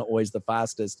messy. It's not always the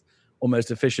fastest or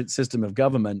most efficient system of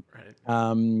government.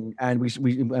 And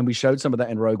we showed some of that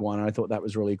in Rogue One, and I thought that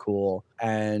was really cool.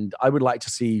 And I would like to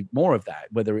see more of that,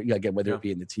 whether it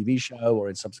be in the TV show or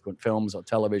in subsequent films or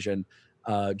television,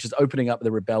 just opening up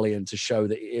the rebellion to show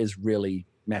that it is really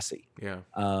messy.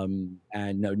 And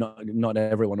no, not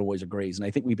everyone always agrees. And I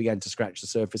think we began to scratch the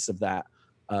surface of that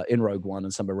in Rogue One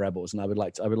and some of Rebels. And I would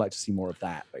like to see more of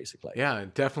that, basically. Yeah,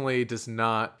 it definitely does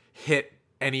not hit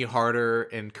any harder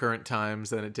in current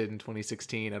times than it did in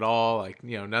 2016 at all. Like,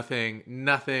 you know, nothing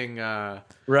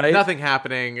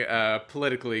happening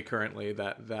politically currently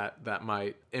that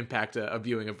might impact a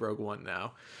viewing of Rogue One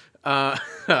now.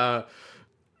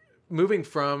 Moving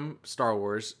from Star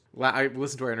Wars, I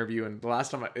listened to our interview, and the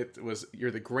last time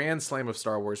you're the grand slam of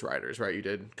Star Wars writers, right? You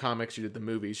did comics, you did the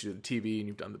movies, you did the TV, and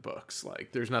you've done the books.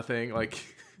 Like, there's nothing like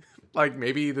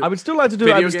maybe I would still like to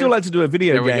do a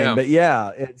video game, but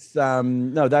yeah, it's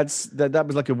no, that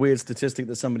was like a weird statistic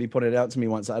that somebody pointed out to me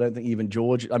once. I don't think even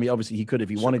George, I mean, obviously he could if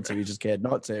he wanted to, he just cared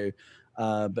not to.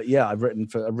 But yeah, I've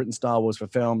written Star Wars for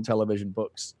film, television,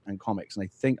 books, and comics, and I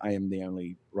think I am the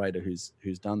only writer who's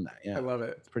done that. Yeah, I love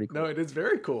it. It's pretty cool. No, it is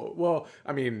very cool. Well,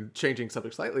 I mean, changing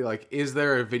subject slightly, like, is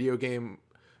there a video game,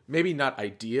 maybe not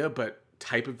idea, but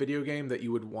type of video game that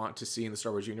you would want to see in the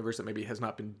Star Wars universe that maybe has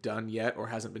not been done yet or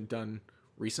hasn't been done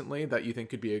recently that you think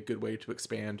could be a good way to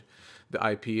expand the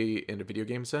IP in a video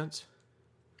game sense?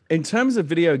 In terms of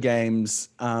video games,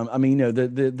 I mean, you know,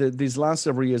 these last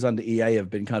several years under EA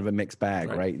have been kind of a mixed bag,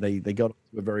 right? They got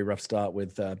a very rough start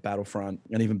with Battlefront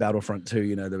and even Battlefront 2.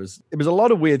 You know, it was a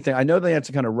lot of weird things. I know they had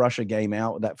to kind of rush a game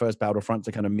out, that first Battlefront,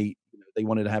 to kind of meet, you know, they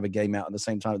wanted to have a game out at the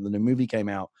same time that the new movie came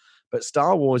out. But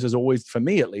Star Wars has always, for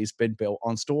me at least, been built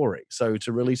on story. So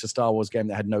to release a Star Wars game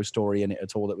that had no story in it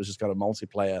at all, that was just kind of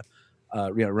multiplayer,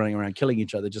 running around killing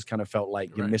each other, just kind of felt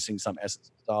like you're missing some essence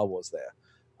of Star Wars there.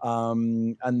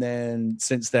 And then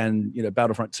since then,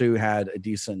 Battlefront 2 had a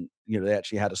decent, they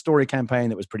actually had a story campaign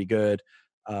that was pretty good.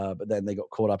 But then they got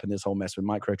caught up in this whole mess with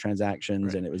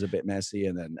microtransactions, and it was a bit messy.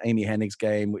 And then Amy Hennig's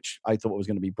game, which I thought was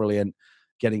going to be brilliant,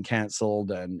 getting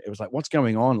canceled. And it was like, what's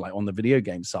going on, like on the video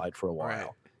game side for a while? Right.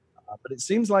 But it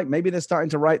seems like maybe they're starting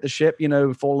to right the ship.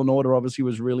 Fallen Order obviously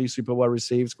was really super well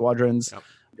received. Squadrons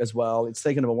as well. It's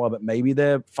taken them a while, but maybe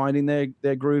they're finding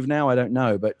their groove now. I don't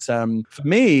know. But for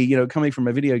me, coming from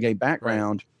a video game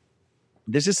background,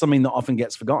 this is something that often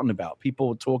gets forgotten about.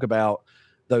 People talk about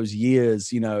those years,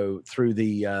 through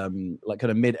the like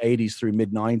kind of mid 80s through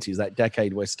mid 90s, that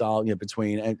decade where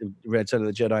between Return of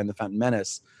the Jedi and the Phantom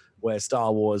Menace, where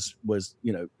Star Wars was,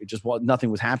 nothing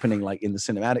was happening like in the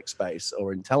cinematic space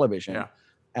or in television. Yeah.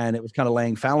 And it was kind of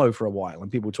laying fallow for a while.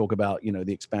 And people talk about,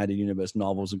 the expanded universe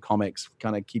novels and comics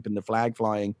kind of keeping the flag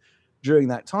flying during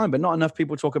that time. But not enough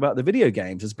people talk about the video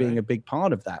games as being a big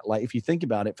part of that. Like if you think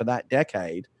about it, for that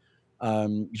decade,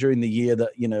 during the year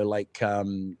that,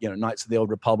 Knights of the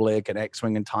Old Republic and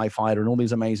X-Wing and TIE Fighter and all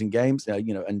these amazing games,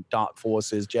 and Dark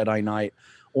Forces, Jedi Knight,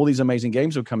 all these amazing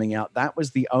games were coming out. That was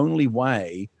the only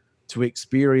way to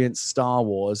experience Star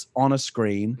Wars on a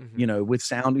screen, with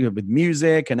sound, with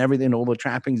music and everything, all the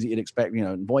trappings that you'd expect,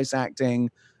 voice acting.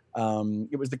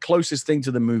 It was the closest thing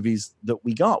to the movies that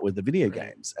we got with the video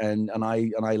games. And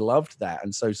I loved that.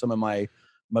 And so some of my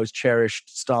most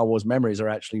cherished Star Wars memories are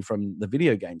actually from the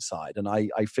video game side. And I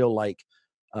feel like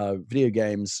video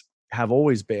games have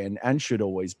always been and should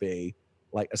always be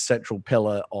like a central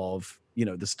pillar of,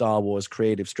 the Star Wars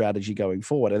creative strategy going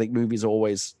forward. I think movies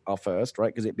always are first,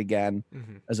 right? Because it began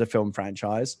as a film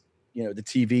franchise. The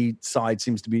TV side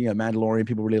seems to be, Mandalorian.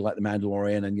 People really like the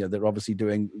Mandalorian, and they're obviously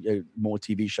doing more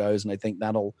TV shows, and I think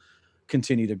that'll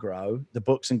continue to grow. The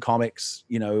books and comics,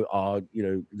 are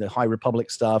the High Republic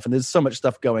stuff, and there's so much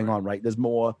stuff going on, right? There's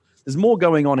more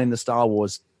going on in the Star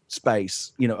Wars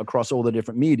space, across all the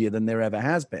different media than there ever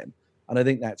has been, and I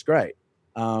think that's great.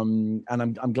 And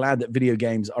I'm glad that video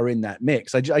games are in that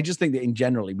mix. I just think that in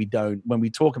generally we don't, when we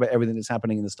talk about everything that's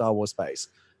happening in the Star Wars space,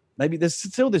 maybe there's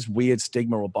still this weird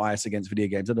stigma or bias against video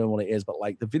games. I don't know what it is, but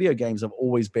like the video games have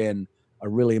always been a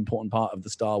really important part of the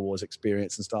Star Wars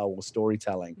experience and Star Wars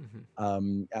storytelling.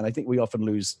 And I think we often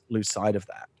lose sight of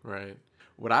that. Right.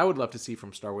 What I would love to see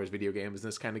from Star Wars video games, and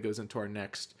this kind of goes into our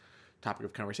next topic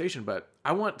of conversation, but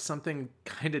I want something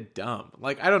kind of dumb.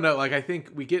 Like, I don't know, like I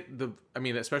think we get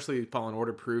especially Fallen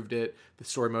Order proved it, the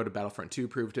story mode of Battlefront 2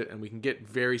 proved it, and we can get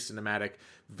very cinematic,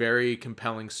 very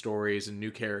compelling stories and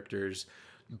new characters.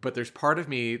 But there's part of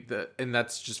me that, and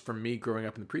that's just from me growing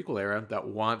up in the prequel era, that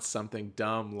wants something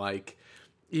dumb, like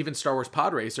even Star Wars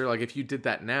Pod Racer. Like if you did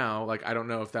that now, like I don't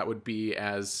know if that would be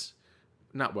as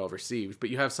not well received, but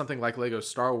you have something like Lego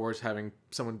Star Wars having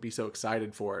someone be so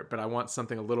excited for it. But I want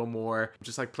something a little more,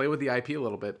 just like play with the IP a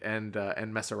little bit and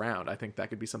mess around. I think that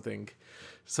could be something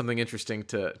interesting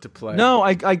to play. No,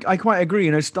 I quite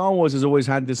agree. Star Wars has always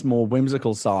had this more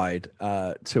whimsical side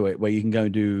to it, where you can go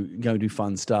do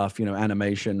fun stuff,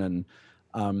 animation, and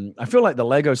I feel like the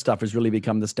Lego stuff has really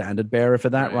become the standard bearer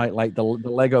for that, right? Like the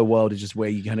Lego world is just where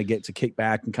you kind of get to kick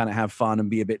back and kind of have fun and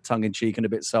be a bit tongue in cheek and a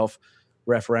bit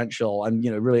self-referential. And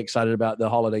really excited about the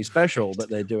holiday special that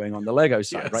they're doing on the Lego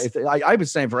side, right? I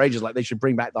was saying for ages, like they should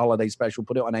bring back the holiday special,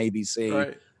 put it on ABC.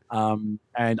 Right.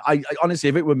 And I honestly,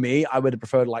 if it were me, I would have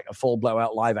preferred like a full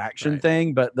blowout live action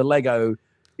thing. But the Lego,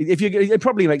 if you're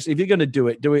going to do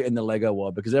it in the Lego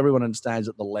world, because everyone understands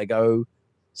that the Lego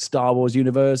Star Wars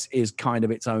universe is kind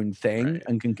of its own thing,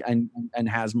 and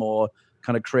has more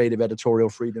kind of creative editorial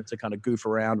freedom to kind of goof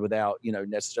around without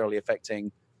necessarily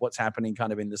affecting what's happening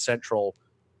kind of in the central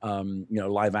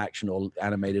live action or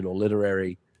animated or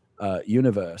literary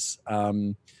universe.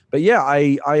 But yeah,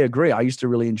 I agree. I used to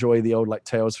really enjoy the old like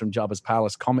Tales from Jabba's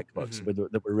Palace comic books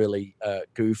that were really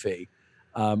goofy.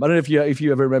 I don't know if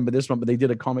you ever remember this one, but they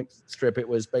did a comic strip. It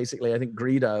was basically, I think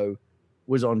Greedo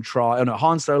was on trial. No,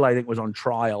 Han Solo, I think, was on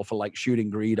trial for like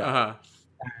shooting Greedo.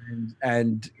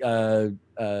 And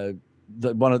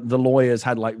one of the lawyers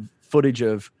had like footage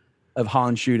of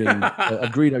Han shooting, of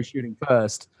Greedo shooting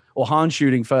first, or Han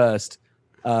shooting first.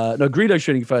 No, Greedo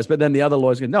shooting first, but then the other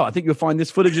lawyers go, no, I think you'll find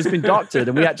this footage has been doctored,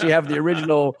 and we actually have the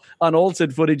original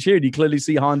unaltered footage here. And you clearly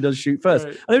see Han does shoot first.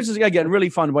 Right. And it was just, again, really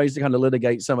fun ways to kind of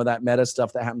litigate some of that meta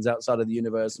stuff that happens outside of the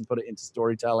universe and put it into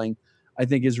storytelling. I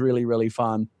think is really, really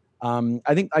fun.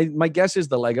 I think my guess is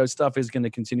the Lego stuff is going to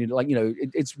continue to, like,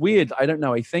 it's weird. I don't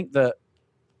know. I think that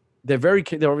they're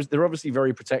obviously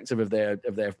very protective of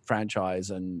their franchise,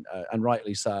 and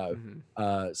rightly so.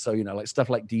 So like stuff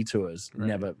like Detours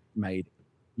never made.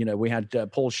 We had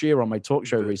Paul Scheer on my talk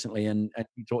show recently, and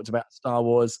he talked about Star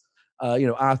Wars.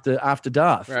 After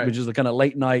Darth, which is the kind of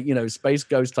late night, space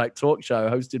ghost type talk show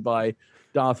hosted by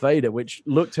Darth Vader, which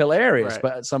looked hilarious,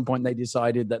 but at some point they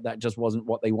decided that just wasn't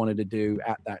what they wanted to do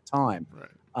at that time.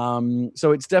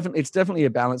 So it's definitely a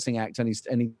balancing act.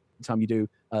 Anytime you do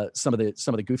some of the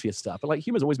goofiest stuff, but like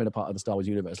humor's always been a part of the Star Wars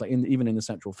universe, like even in the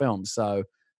central films. So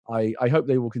I hope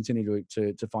they will continue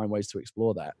to find ways to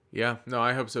explore that. Yeah, no,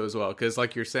 I hope so as well. Because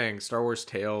like you're saying, Star Wars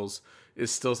Tales is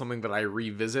still something that I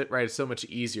revisit, right? It's so much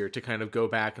easier to kind of go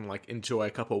back and like enjoy a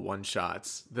couple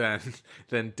one-shots than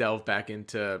delve back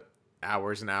into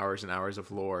hours and hours and hours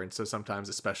of lore. And so sometimes,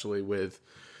 especially with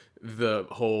the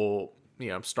whole,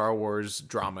 Star Wars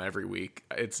drama every week,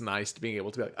 it's nice to being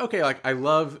able to be like, okay, like I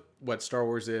love what Star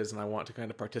Wars is and I want to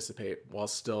kind of participate while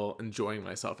still enjoying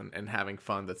myself and having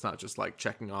fun. That's not just like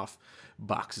checking off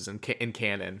boxes in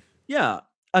canon. Yeah.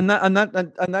 And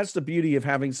that's the beauty of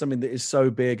having something that is so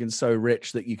big and so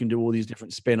rich that you can do all these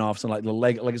different spin-offs, and like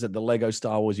like I said, the Lego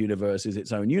Star Wars universe is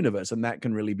its own universe, and that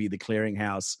can really be the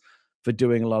clearinghouse for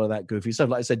doing a lot of that goofy stuff.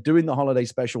 Like I said, doing the holiday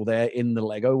special there in the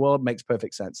Lego world makes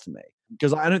perfect sense to me,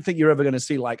 because I don't think you're ever going to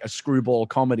see like a screwball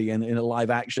comedy in a live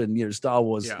action, Star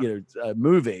Wars,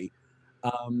 movie.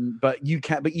 But you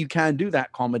can do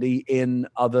that comedy in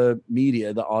other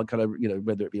media that are kind of,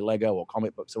 whether it be Lego or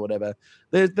comic books or whatever.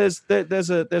 There's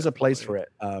a place for it,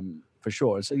 for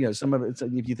sure. So, some of it,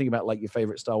 if you think about like your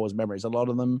favorite Star Wars memories, a lot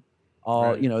of them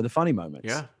are, the funny moments.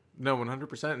 Yeah, no,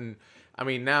 100%. And I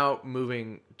mean, now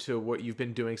moving to what you've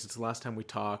been doing since the last time we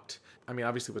talked, I mean,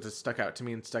 obviously what has stuck out to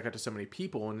me and stuck out to so many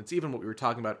people, and it's even what we were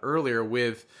talking about earlier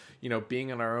with, being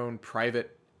in our own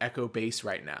private echo base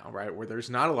right now, right, where there's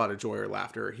not a lot of joy or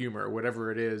laughter or humor or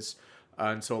whatever it is.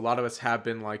 And so a lot of us have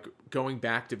been like going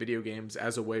back to video games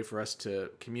as a way for us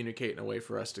to communicate and a way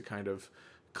for us to kind of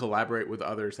collaborate with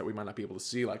others that we might not be able to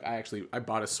see. Like I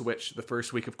bought a Switch the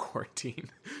first week of quarantine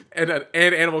and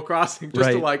Animal Crossing just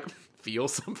to like feel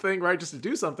something, right? Just to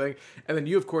do something. And then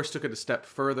you of course took it a step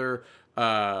further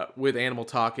with Animal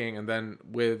Talking, and then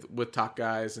with Talk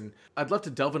Guys. And I'd love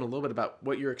to delve in a little bit about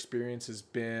what your experience has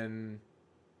been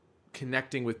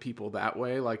connecting with people that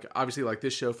way. Like obviously like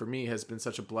this show for me has been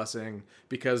such a blessing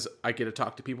because I get to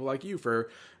talk to people like you for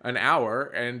an hour,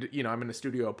 and I'm in a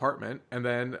studio apartment, and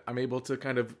then I'm able to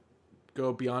kind of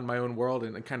go beyond my own world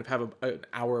and kind of have an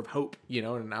hour of hope, and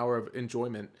an hour of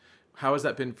enjoyment. How has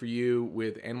that been for you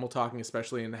with Animal Talking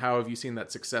especially, and how have you seen that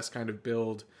success kind of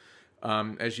build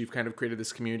as you've kind of created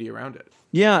this community around it?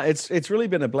 Yeah, it's really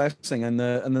been a blessing, and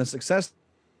the success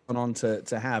on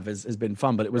to have has been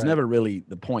fun, but it was never really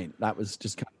the point. That was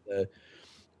just kind of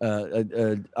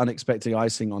the unexpected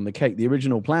icing on the cake. The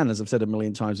original plan, as I've said a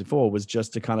million times before, was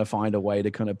just to kind of find a way to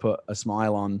kind of put a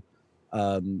smile on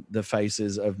the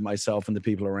faces of myself and the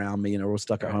people around me. We're all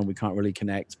stuck at home, we can't really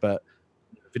connect, but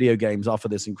video games offer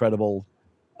this incredible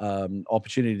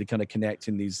opportunity to kind of connect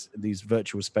in these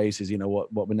virtual spaces,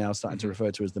 what we're now starting to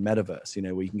refer to as the metaverse,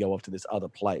 where you can go off to this other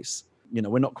place.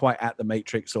 We're not quite at the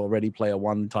Matrix or Ready Player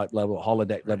One type level,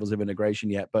 holodeck levels of integration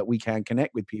yet, but we can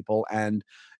connect with people. And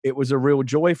it was a real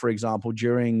joy, for example,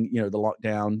 during, the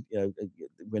lockdown,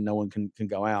 when no one can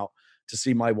go out, to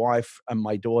see my wife and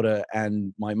my daughter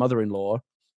and my mother-in-law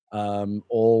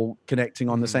all connecting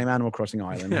on the same Animal Crossing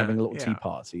island, having a little tea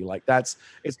party. Like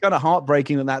it's kind of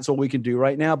heartbreaking that that's all we can do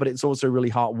right now, but it's also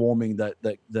really heartwarming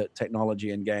that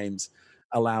technology and games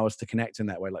allow us to connect in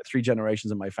that way. Like 3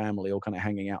 generations of my family all kind of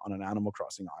hanging out on an Animal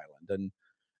Crossing island. And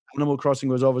Animal Crossing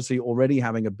was obviously already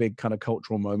having a big kind of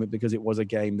cultural moment because it was a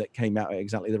game that came out at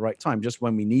exactly the right time, just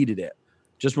when we needed it,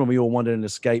 just when we all wanted an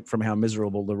escape from how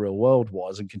miserable the real world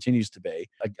was and continues to be.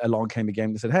 Along came a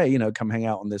game that said, hey, come hang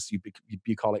out on this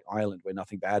bucolic island where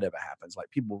nothing bad ever happens. Like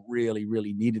people really,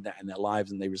 really needed that in their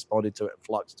lives, and they responded to it and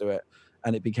flocked to it.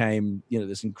 And it became,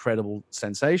 this incredible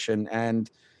sensation.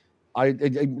 And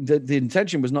the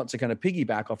intention was not to kind of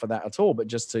piggyback off of that at all, but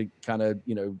just to kind of,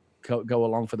 go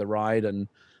along for the ride, and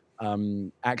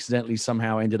accidentally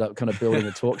somehow ended up kind of building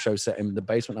a talk show set in the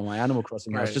basement of my Animal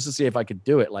Crossing house just to see if I could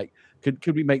do it. Like,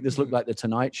 could we make this look like the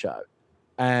Tonight Show?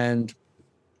 And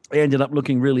it ended up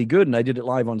looking really good, and I did it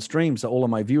live on stream. So all of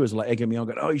my viewers were like egging me on,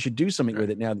 going, oh, you should do something with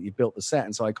it now that you've built the set.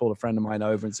 And so I called a friend of mine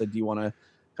over and said, do you want to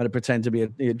kind of pretend to be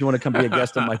do you want to come be a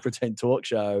guest on my pretend talk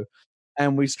show?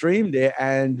 And we streamed it,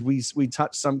 and we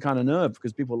touched some kind of nerve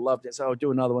because people loved it. So, oh,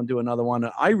 do another one.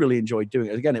 And I really enjoyed doing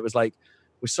it. Again, it was like,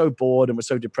 we're so bored and we're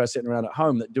so depressed sitting around at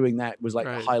home that doing that was like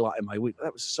the highlight of my week.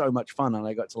 That was so much fun. And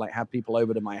I got to like have people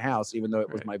over to my house, even though it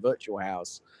was my virtual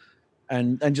house.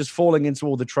 and just falling into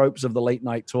all the tropes of the late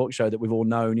night talk show that we've all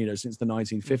known, since the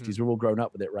 1950s. Mm-hmm. We're all grown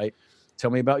up with it, right? Tell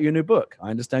me about your new book.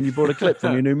 I understand you brought a clip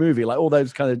from your new movie. Like all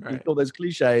those kind of all those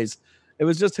cliches. It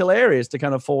was just hilarious to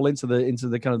kind of fall into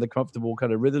the kind of the comfortable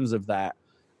kind of rhythms of that.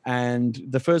 And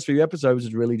the first few episodes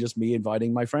was really just me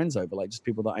inviting my friends over, like just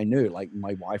people that I knew. Like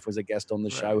my wife was a guest on the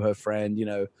show, her friend,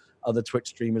 other Twitch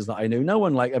streamers that I knew. No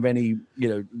one like of any,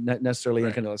 necessarily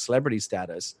any kind of celebrity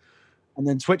status. And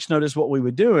then Twitch noticed what we were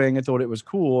doing and thought it was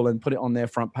cool and put it on their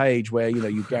front page where,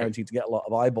 you guaranteed to get a lot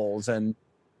of eyeballs. And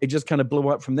it just kind of blew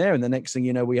up from there. And the next thing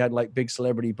you know, we had like big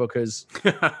celebrity bookers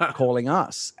calling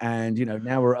us. And,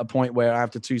 now we're at a point where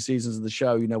after 2 seasons of the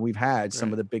show, we've had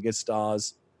some of the biggest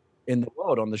stars in the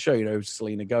world on the show,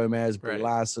 Selena Gomez, Brie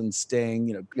Larson,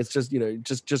 Sting, it's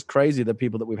just, just crazy the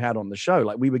people that we've had on the show.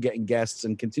 Like we were getting guests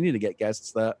and continue to get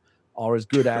guests that are as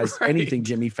good as anything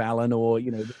Jimmy Fallon or,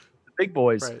 the big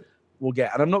boys will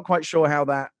get. And I'm not quite sure how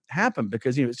that happened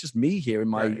because, it's just me here in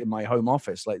my home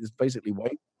office. Like there's basically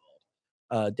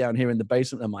down here in the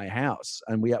basement of my house.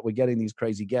 And we're getting these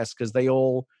crazy guests because they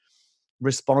all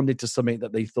responded to something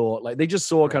that they thought, like they just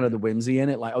saw kind of the whimsy in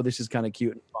it, like, oh, this is kind of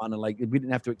cute and fun, and like we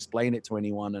didn't have to explain it to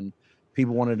anyone, and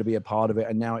people wanted to be a part of it,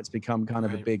 and now it's become kind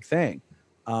of a big thing,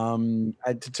 and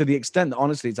to the extent that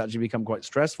honestly it's actually become quite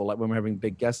stressful. Like when we're having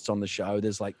big guests on the show,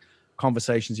 there's like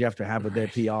conversations you have to have with their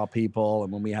PR people,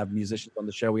 and when we have musicians on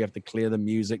the show, we have to clear the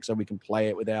music so we can play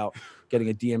it without getting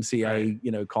a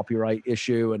DMCA copyright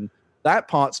issue, and that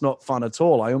part's not fun at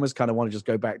all. I almost kind of want to just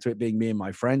go back to it being me and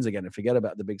my friends again and forget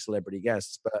about the big celebrity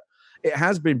guests. But it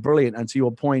has been brilliant. And to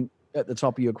your point at the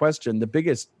top of your question, the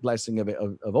biggest blessing of it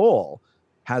of all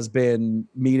has been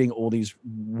meeting all these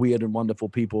weird and wonderful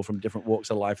people from different walks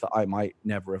of life that I might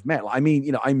never have met. I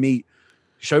mean, I meet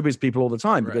showbiz people all the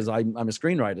time because I'm a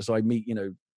screenwriter. So I meet,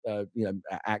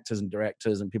 actors and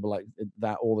directors and people like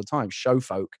that all the time, show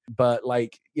folk. But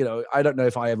like, I don't know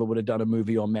if I ever would have done a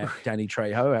movie or met Danny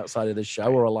Trejo outside of this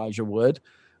show, or Elijah Wood,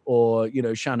 or,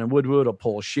 Shannon Woodward, or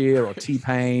Paul Scheer, or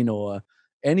T-Pain, or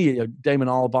any Damon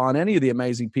Albarn, any of the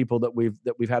amazing people that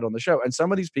we've had on the show. And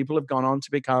some of these people have gone on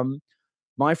to become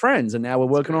my friends, and now we're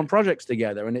working on projects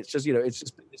together. And it's just, it's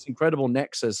just this incredible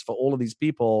nexus for all of these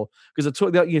people. Because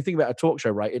you think about a talk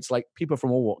show, right? It's like people from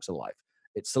all walks of life.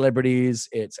 It's celebrities,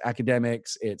 it's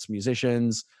academics, it's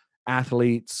musicians,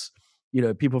 athletes,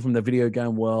 people from the video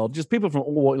game world, just people from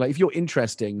all, like if you're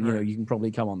interesting, you can probably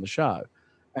come on the show.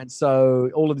 And so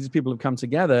all of these people have come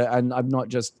together, and I've not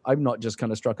just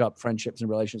kind of struck up friendships and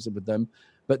relationships with them,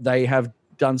 but they have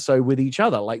done so with each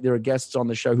other. Like there are guests on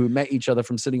the show who met each other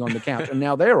from sitting on the couch, and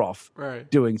now they're off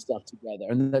doing stuff together.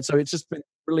 And so it's just been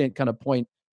a brilliant kind of point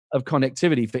of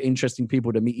connectivity for interesting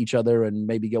people to meet each other and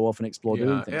maybe go off and explore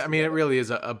doing things. I mean, it really is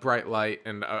a bright light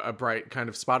and a bright kind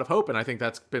of spot of hope. And I think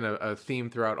that's been a theme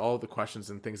throughout all the questions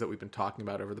and things that we've been talking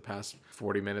about over the past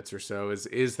 40 minutes or so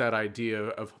is that idea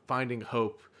of finding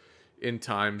hope in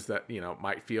times that,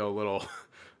 might feel a little,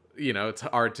 it's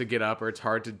hard to get up, or it's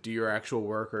hard to do your actual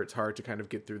work, or it's hard to kind of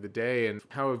get through the day. And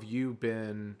how have you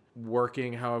been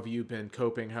working? How have you been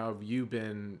coping? How have you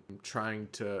been trying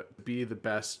to be the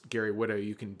best Gary Whitta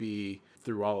you can be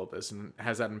through all of this? And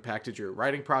has that impacted your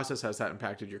writing process? Has that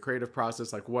impacted your creative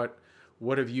process? Like what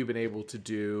have you been able to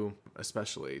do,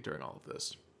 especially during all of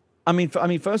this? I mean,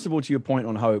 first of all, to your point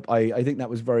on hope, I think that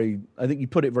was I think you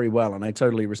put it very well, and I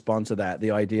totally respond to that.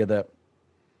 The idea that,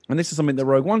 and this is something that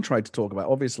Rogue One tried to talk about,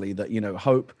 obviously, that,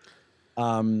 hope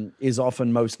is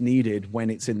often most needed when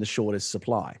it's in the shortest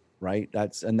supply, right?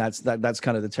 That's kind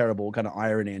of the terrible kind of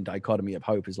irony and dichotomy of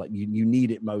hope, is like you need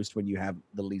it most when you have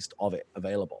the least of it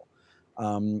available.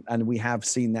 And we have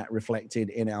seen that reflected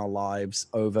in our lives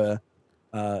over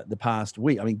the past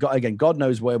week. I mean, God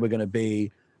knows where we're going to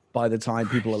be by the time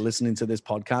people are listening to this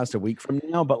podcast a week from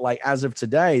now. But like as of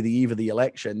today, the eve of the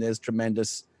election, there's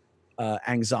tremendous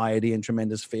anxiety and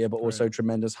tremendous fear, but also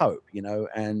tremendous hope,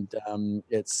 and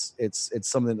it's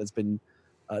something that's been,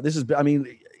 it's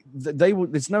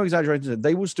no exaggeration.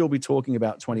 They will still be talking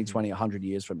about 2020, 100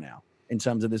 years from now, in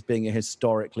terms of this being a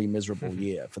historically miserable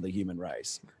year for the human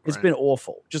race. It's been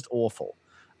awful, just awful.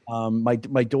 My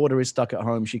daughter is stuck at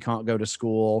home. She can't go to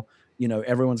school.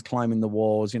 Everyone's climbing the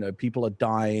walls. People are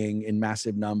dying in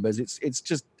massive numbers. It's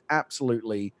just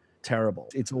absolutely terrible.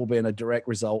 It's all been a direct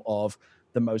result of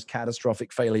the most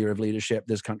catastrophic failure of leadership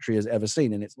this country has ever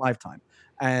seen in its lifetime.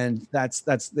 And it's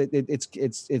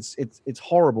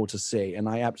horrible to see. And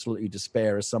I absolutely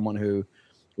despair as someone who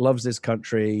loves this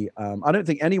country. I don't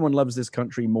think anyone loves this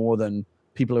country more than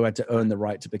people who had to earn the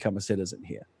right to become a citizen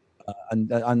here.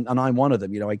 And I'm one of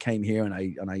them. I came here and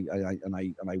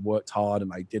I worked hard,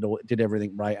 and I did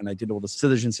everything right, and I did all the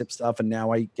citizenship stuff, and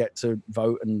now I get to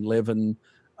vote and live and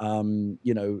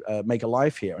make a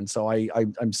life here. And so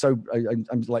I'm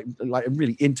I'm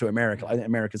really into America. I think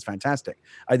America's fantastic.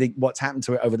 I think what's happened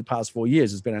to it over the past 4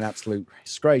 years has been an absolute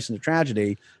disgrace and a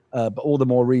tragedy, but all the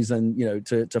more reason,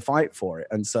 to fight for it.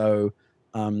 And so,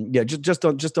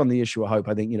 just on the issue of hope,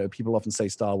 I think, people often say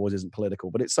Star Wars isn't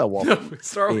political, but it's so often. No,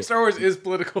 Star Wars is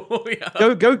political.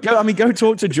 Yeah. Go. I mean, go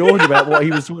talk to George about what he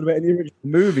was talking about in the original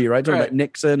movie, right? Talking about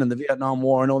Nixon and the Vietnam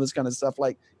War and all this kind of stuff.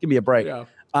 Like, give me a break. Yeah.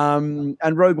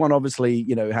 And Rogue One obviously,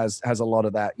 has a lot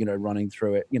of that, running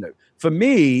through it. For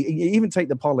me, even take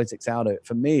the politics out of it.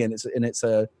 For me, and it's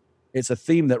a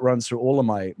theme that runs through all of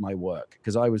my work,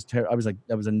 because I was a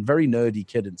very nerdy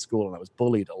kid in school, and I was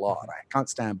bullied a lot, and I can't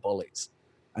stand bullies.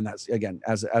 And that's, again,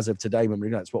 as of today, when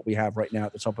that's what we have right now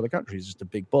at the top of the country, is just a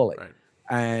big bully. Right.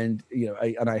 And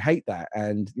I hate that.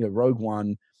 And Rogue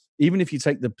One, even if you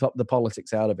take the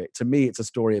politics out of it, to me, it's a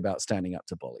story about standing up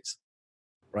to bullies.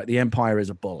 Right, the Empire is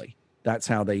a bully. That's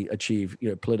how they achieve,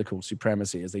 political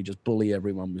supremacy, is they just bully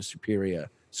everyone with superior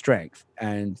strength.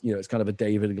 And it's kind of a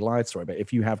David and Goliath story. But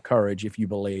if you have courage, if you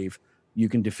believe, you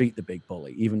can defeat the big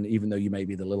bully, even though you may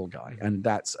be the little guy. And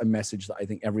that's a message that I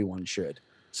think everyone should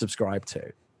subscribe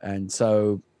to. And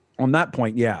so, on that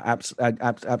point, yeah,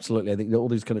 absolutely. I think all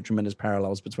these kind of tremendous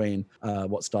parallels between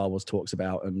what Star Wars talks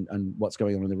about and what's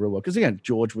going on in the real world. Because again,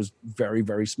 George was very,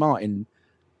 very smart in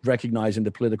recognizing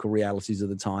the political realities of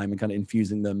the time and kind of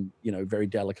infusing them, very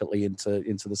delicately into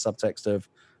the subtext of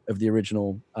the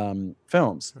original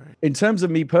films. Right. In terms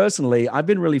of me personally, I've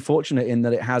been really fortunate in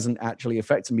that it hasn't actually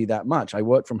affected me that much. I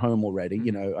work from home already.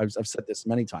 I've said this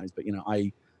many times, but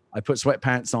I put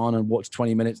sweatpants on and walked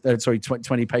 20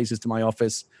 paces to my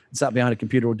office and sat behind a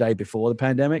computer all day before the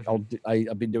pandemic.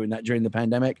 I've been doing that during the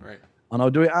pandemic, right, and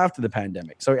I'll do it after the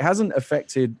pandemic. So it hasn't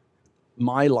affected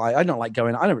my life. I don't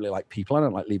really like people. I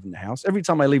don't like leaving the house. Every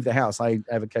time I leave the house, I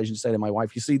have occasion to say to my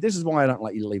wife, you see, this is why I don't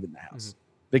like you leaving the house,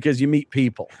 because you meet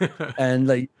people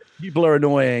and people are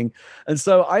annoying. And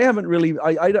so I haven't really,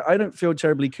 I don't feel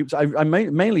terribly cooped. I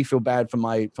mainly feel bad for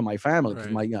my family,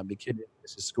 because my kid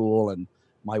is at school, and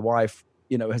my wife,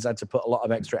 has had to put a lot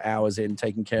of extra hours in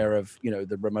taking care of,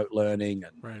 the remote learning.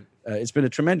 And it's been a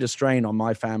tremendous strain on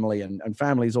my family and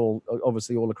families all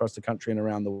across the country and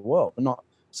around the world. We're not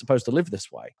supposed to live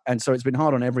this way. And so it's been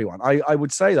hard on everyone. I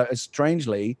would say that,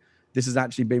 strangely, this has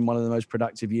actually been one of the most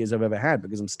productive years I've ever had,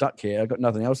 because I'm stuck here. I've got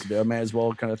nothing else to do. I may as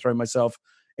well kind of throw myself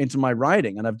into my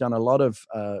writing. And I've done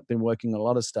been working on a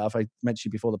lot of stuff. I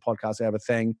mentioned before the podcast, I have a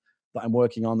thing that I'm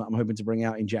working on that I'm hoping to bring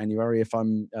out in January. If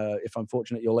I'm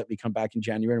fortunate, you'll let me come back in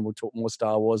January and we'll talk more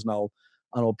Star Wars, and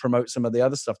I'll promote some of the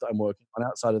other stuff that I'm working on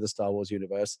outside of the Star Wars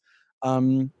universe.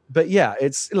 But yeah,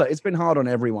 it's been hard on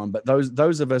everyone, but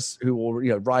those of us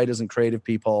who are, writers and creative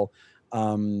people,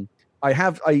 everyone's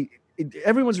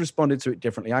responded to it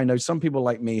differently. I know some people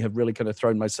like me have really kind of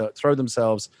throw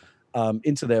themselves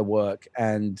into their work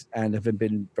and have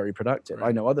been very productive. Right.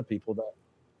 I know other people that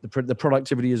the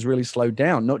productivity has really slowed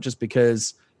down, not just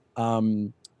because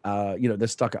they're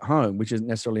stuck at home, which isn't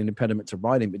necessarily an impediment to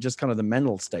writing, but just kind of the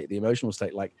mental state, the emotional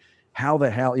state. Like, how the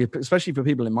hell, especially for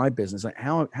people in my business, like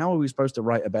how are we supposed to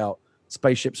write about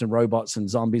spaceships and robots and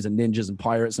zombies and ninjas and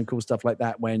pirates and cool stuff like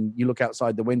that when you look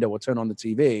outside the window or turn on the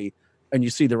TV and you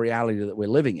see the reality that we're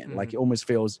living in? Like, it almost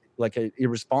feels like an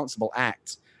irresponsible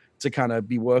act to kind of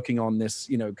be working on this,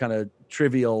 kind of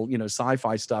trivial,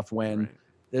 sci-fi stuff when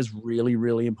there's really,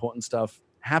 really important stuff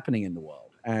happening in the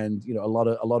world. And, a lot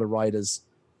of writers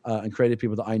and creative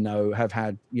people that I know have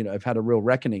had a real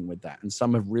reckoning with that. And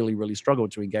some have really, really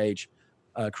struggled to engage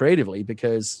creatively,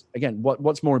 because again,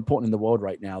 what's more important in the world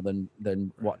right now than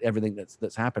what everything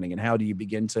that's happening, and how do you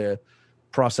begin to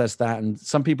process that? And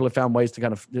some people have found ways to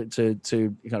kind of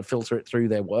filter it through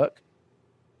their work.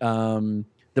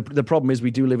 The problem is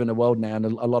we do live in a world now, and a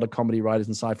lot of comedy writers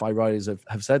and sci-fi writers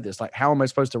have said this, like, how am I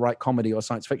supposed to write comedy or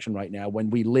science fiction right now when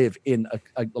we live in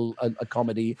a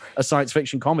science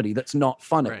fiction comedy that's not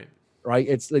funny, right?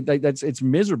 It's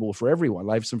miserable for everyone.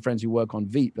 I have some friends who work on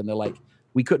Veep, and they're like,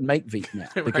 we couldn't make Veep now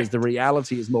because the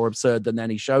reality is more absurd than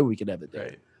any show we could ever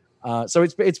do. So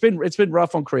it's been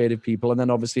rough on creative people, and then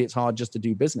obviously it's hard just to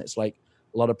do business. Like,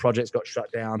 a lot of projects got shut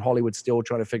down. Hollywood's still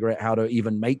trying to figure out how to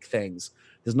even make things.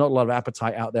 There's not a lot of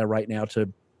appetite out there right now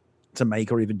to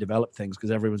make or even develop things,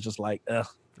 because everyone's just like, ugh,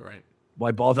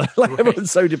 why bother? Like,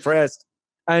 everyone's so depressed.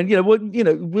 And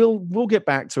we'll get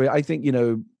back to it. I think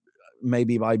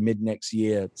maybe by mid next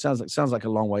year. Sounds like a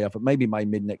long way off, but maybe by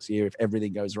mid next year, if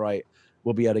everything goes right,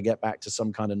 we'll be able to get back to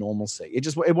some kind of normalcy.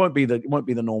 It won't be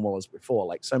the normal as before.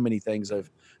 Like, so many things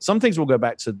some things will go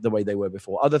back to the way they were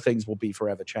before. Other things will be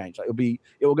forever changed. Like,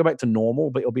 it will go back to normal,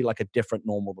 but it'll be like a different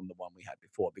normal than the one we had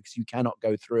before, because you cannot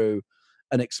go through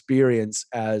an experience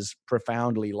as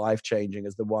profoundly life-changing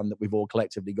as the one that we've all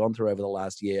collectively gone through over the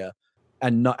last year,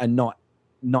 and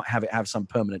not have it have some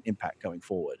permanent impact going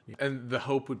forward. And the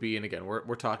hope would be, and again,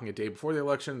 we're talking a day before the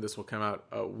election. This will come out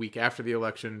a week after the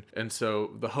election, and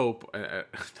so the hope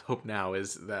now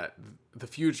is that the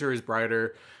future is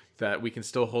brighter, that we can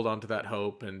still hold on to that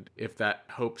hope. And if that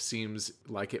hope seems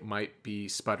like it might be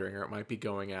sputtering or it might be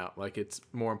going out, like, it's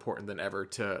more important than ever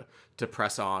to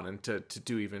press on and to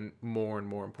do even more and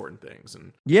more important things.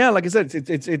 And yeah, like I said,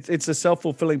 it's a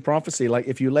self-fulfilling prophecy. Like,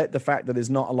 if you let the fact that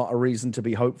there's not a lot of reason to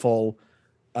be hopeful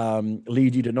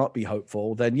lead you to not be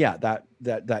hopeful, then yeah,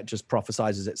 that just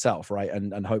prophesizes itself, right?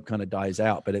 And hope kind of dies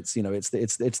out. But it's,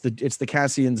 it's the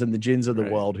Cassians and the Jins of the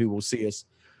world who will see us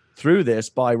through this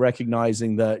by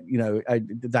recognizing that,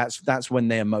 that's when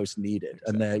they're most needed.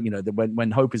 Exactly. And they're,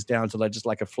 when hope is down to just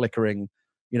like a flickering,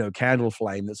 candle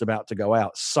flame that's about to go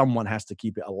out, someone has to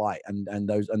keep it alight. And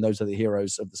those are the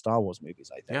heroes of the Star Wars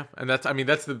movies, I think. Yeah. And that's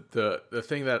the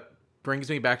thing that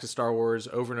brings me back to Star Wars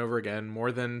over and over again,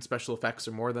 more than special effects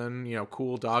or more than,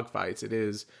 cool dogfights. It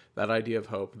is that idea of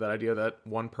hope, that idea that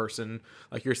one person,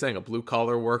 like you're saying, a blue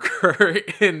collar worker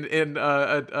in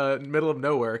middle of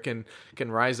nowhere can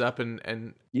rise up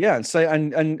and yeah, and say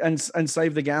and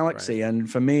save the galaxy. Right. And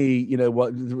for me,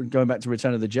 going back to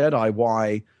Return of the Jedi,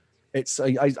 why it's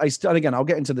I still, again, I'll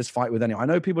get into this fight with anyone.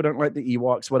 I know people don't like the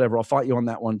Ewoks, whatever. I'll fight you on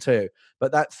that one too.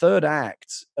 But that third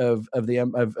act of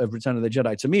Return of the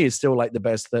Jedi, to me, is still like the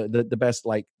best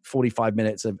like 45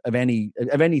 minutes of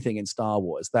anything in Star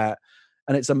Wars. And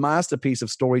it's a masterpiece of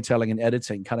storytelling and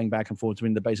editing, cutting back and forth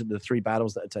between the three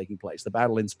battles that are taking place: the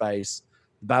battle in space,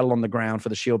 the battle on the ground for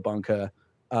the shield bunker,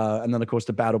 and then of course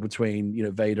the battle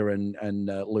between Vader and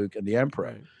Luke and the Emperor.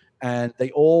 Right. And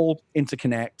they all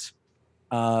interconnect.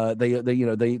 The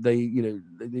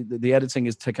editing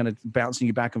is to kind of bouncing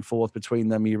you back and forth between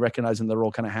them. You recognizing they're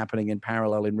all kind of happening in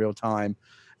parallel in real time,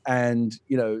 and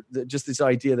just this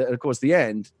idea that, of course, at the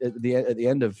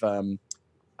end of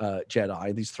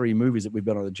Jedi, these three movies that we've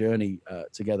been on a journey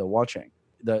together watching,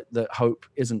 that hope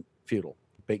isn't futile.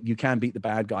 But you can beat the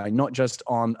bad guy, not just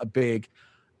on a big,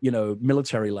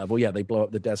 military level. Yeah, they blow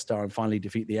up the Death Star and finally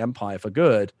defeat the Empire for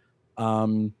good.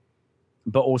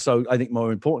 But also, I think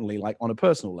more importantly, like on a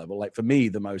personal level, like for me,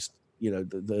 the most,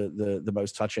 the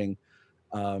most touching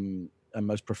and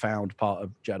most profound part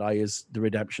of Jedi is the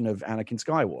redemption of Anakin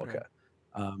Skywalker.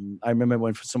 Right. I remember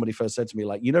when somebody first said to me,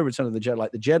 like, Return of the Jedi,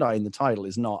 like the Jedi in the title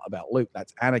is not about Luke,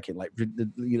 that's Anakin. Like,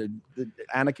 the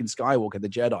Anakin Skywalker, the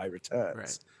Jedi,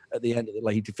 returns at the end of it.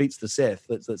 Like, he defeats the Sith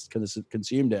that's kind of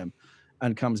consumed him,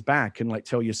 and comes back and like,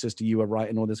 tell your sister you were right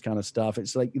and all this kind of stuff.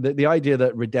 It's like the idea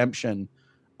that redemption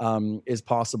is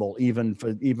possible even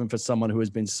for someone who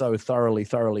has been so thoroughly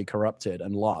corrupted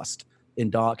and lost in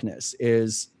darkness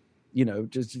is,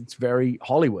 it's very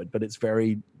Hollywood, but it's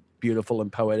very beautiful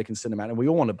and poetic and cinematic. And we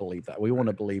all want to believe that. We want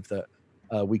to believe that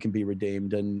we can be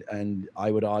redeemed. And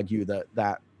I would argue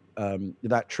that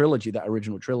trilogy, that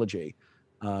original trilogy,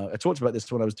 I talked about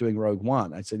this when I was doing Rogue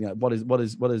One. I said, what is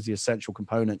the essential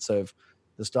components of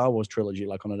the Star Wars trilogy,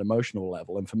 like on an emotional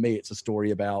level? And for me, it's a story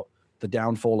about the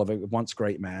downfall of a once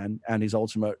great man and his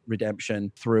ultimate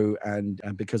redemption through and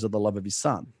because of the love of his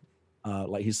son.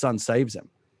 Like, his son saves him.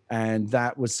 And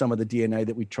that was some of the DNA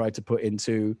that we tried to put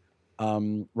into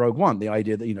Rogue One. The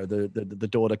idea that, the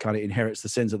daughter kind of inherits the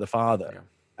sins of the father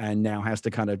and now has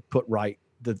to kind of put right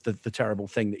the terrible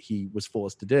thing that he was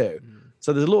forced to do.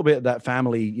 So there's a little bit of that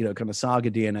family, kind of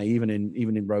saga DNA, even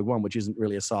in Rogue One, which isn't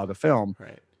really a saga film.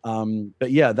 Right.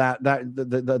 But yeah,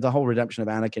 the whole redemption of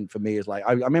Anakin for me is like,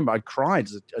 I remember I cried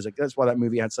as that's why that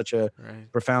movie had such a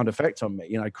profound effect on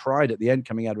me. I cried at the end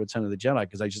coming out of Return of the Jedi,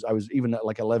 because I was even at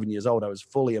like 11 years old, I was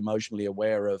fully emotionally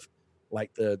aware of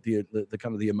like the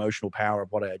kind of the emotional power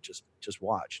of what I had just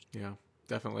watched. Yeah,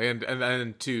 definitely.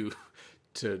 And to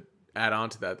add on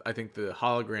to that, I think the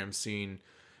hologram scene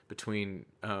between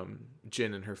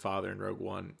Jyn and her father in Rogue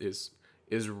One is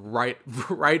right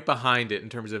behind it in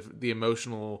terms of the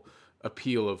emotional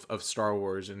appeal of Star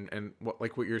Wars and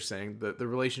what you're saying, the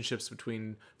relationships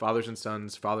between fathers and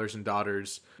sons, fathers and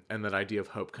daughters, and that idea of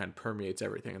hope kind of permeates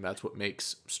everything, and that's what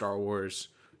makes Star Wars.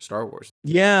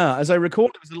 Yeah, as I recall,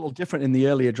 it was a little different in the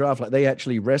earlier draft. Like, they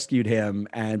actually rescued him,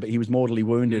 but he was mortally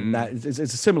wounded, and that it's a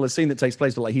similar scene that takes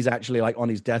place. But like, he's actually like on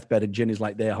his deathbed, and Jyn is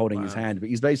like there holding his hand. But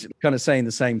he's basically kind of saying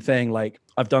the same thing. Like,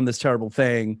 I've done this terrible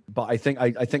thing, but I think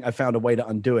I found a way to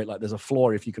undo it. Like, there's a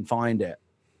flaw if you can find it,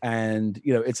 and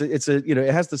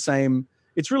it has the same.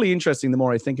 it's really interesting the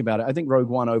more I think about it. I think Rogue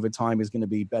One over time is going to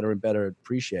be better and better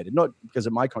appreciated, not because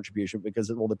of my contribution, but because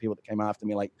of all the people that came after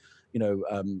me, like,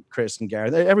 Chris and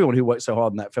Gareth, everyone who worked so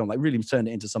hard in that film, like really turned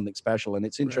it into something special. And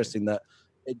it's interesting that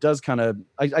it does kind of,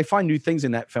 I find new things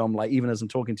in that film, like even as I'm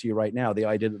talking to you right now, the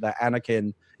idea that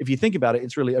Anakin, if you think about it,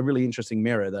 it's really a really interesting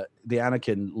mirror that the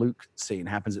Anakin Luke scene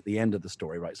happens at the end of the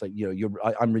story, right? It's like,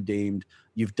 I'm redeemed.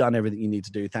 You've done everything you need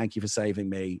to do. Thank you for saving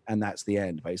me. And that's the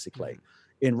end, basically.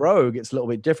 In Rogue, it's a little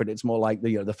bit different. It's more like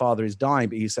the father is dying,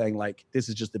 but he's saying like, this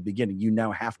is just the beginning. You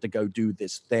now have to go do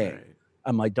this thing. Right.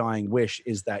 And my dying wish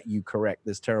is that you correct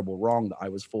this terrible wrong that I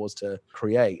was forced to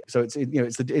create. So it's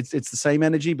the same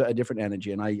energy, but a different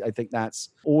energy. And I think that's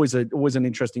always an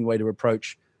interesting way to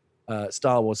approach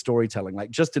Star Wars storytelling. Like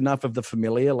just enough of the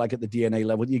familiar, like at the DNA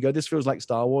level, you go, this feels like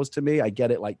Star Wars to me. I get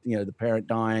it, like the parent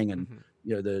dying and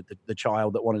the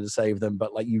child that wanted to save them,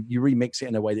 but like you remix it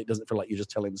in a way that doesn't feel like you're just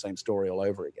telling the same story all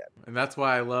over again. And that's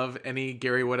why I love any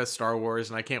Gary Whitta Star Wars,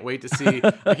 and I can't wait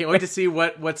to see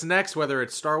what's next, whether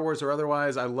it's Star Wars or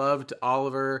otherwise. I loved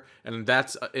Oliver, and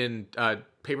that's in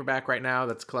paperback right now.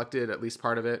 That's collected, at least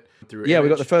part of it, through Image. We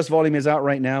got the first volume is out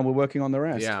right now. We're working on the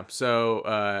rest. Yeah. So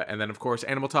and then of course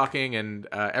Animal Talking and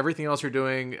everything else you're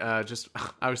doing. Just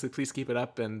obviously please keep it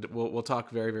up, and we'll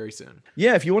talk very, very soon.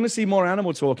 Yeah, if you want to see more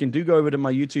Animal Talking, do go over to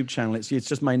my YouTube channel. It's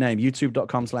just my name,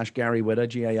 youtube.com/Gary Whitta,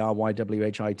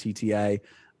 GaryWhitta.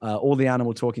 All the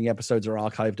Animal Talking episodes are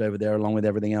archived over there, along with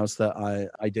everything else that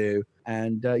I do.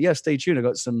 And stay tuned. I've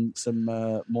got some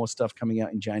more stuff coming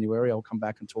out in January. I'll come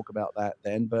back and talk about that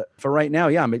then. But for right now,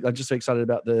 I'm just so excited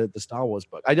about the Star Wars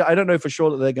book. I don't know for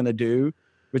sure that they're going to do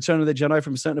Return of the Jedi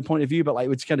from a certain point of view, but like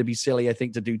it's going to be silly, I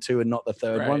think, to do 2 and not the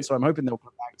third one. So I'm hoping they'll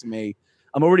come back to me.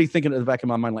 I'm already thinking at the back of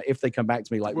my mind, like if they come back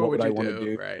to me, like what would I want to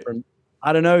do? Right.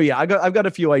 I don't know. Yeah, I've got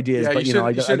a few ideas, but you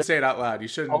shouldn't say it out loud. You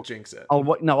shouldn't jinx it.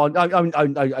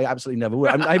 I absolutely never will.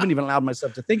 I haven't even allowed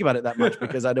myself to think about it that much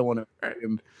because I don't want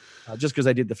to. Just because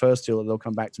I did the first 2, they'll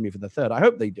come back to me for the third. I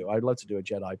hope they do. I'd love to do a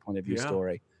Jedi point of view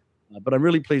story, but I'm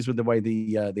really pleased with the way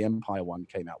the Empire one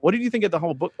came out. What did you think of the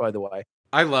whole book, by the way?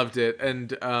 I loved it,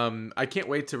 and I can't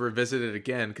wait to revisit it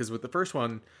again because with the first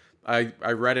one, I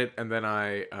read it and then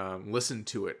I listened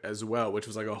to it as well, which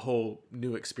was like a whole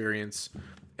new experience.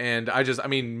 And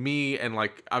me and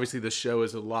like obviously the show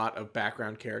is a lot of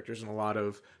background characters and a lot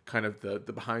of kind of the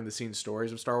behind the scenes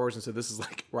stories of Star Wars, and so this is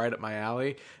like right up my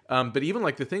alley. But even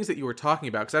like the things that you were talking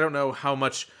about, because I don't know how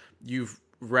much you've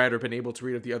read or been able to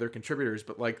read of the other contributors,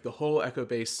 but like the whole Echo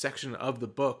Base section of the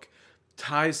book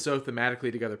ties so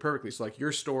thematically together perfectly. So like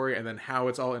your story and then how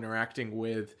it's all interacting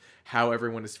with how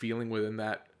everyone is feeling within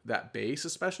that base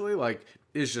especially like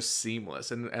is just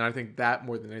seamless, and I think that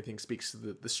more than anything speaks to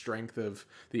the strength of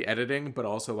the editing, but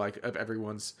also like of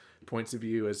everyone's points of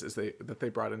view as they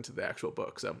brought into the actual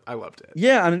book. So I loved it.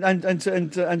 Yeah, and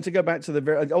to go back to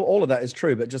the all of that is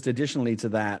true, but just additionally to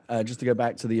that, just to go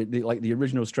back to the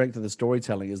original strength of the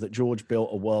storytelling is that George built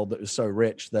a world that was so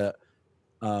rich that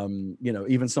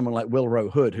even someone like Will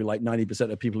Hood, who like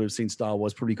 90% of people who've seen Star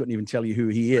Wars probably couldn't even tell you who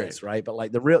he is, right? But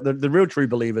like the real true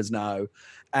believers know,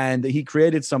 and he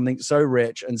created something so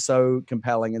rich and so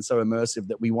compelling and so immersive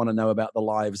that we want to know about the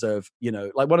lives of,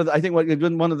 like one of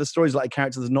the stories, like a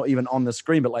character that's not even on the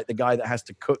screen, but like the guy that has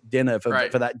to cook dinner for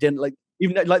that dinner, like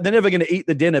even like they're never going to eat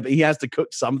the dinner, but he has to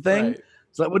cook something. Right.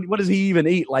 So like, what does he even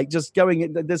eat? Like just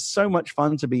there's so much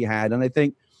fun to be had, and I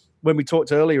think. When we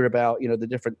talked earlier about, the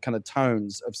different kind of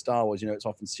tones of Star Wars, it's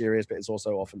often serious, but it's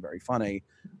also often very funny.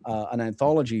 An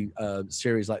anthology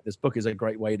series like this book is a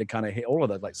great way to kind of hit all of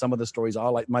that. Like some of the stories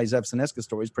are like my Zev Seneska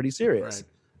story is pretty serious.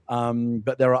 Right.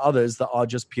 But there are others that are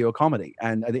just pure comedy.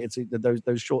 And I think it's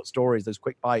those short stories, those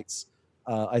quick bites,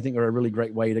 I think are a really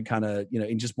great way to kind of,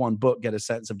 in just one book, get a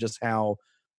sense of just how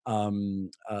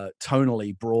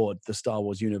tonally broad the Star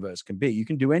Wars universe can be. You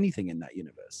can do anything in that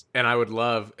universe. And I would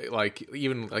love, like,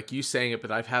 even like you saying it, but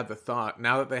I've had the thought,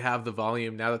 now that they have the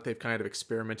volume, now that they've kind of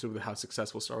experimented with how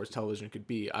successful Star Wars television could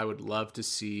be, I would love to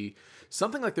see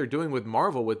something like they're doing with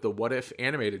Marvel with the What If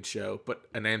animated show, but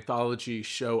an anthology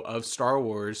show of Star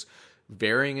Wars,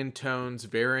 varying in tones,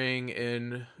 varying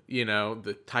in,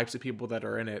 the types of people that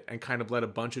are in it, and kind of let a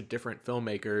bunch of different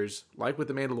filmmakers, like with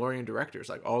the Mandalorian directors,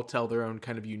 like all tell their own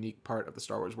kind of unique part of the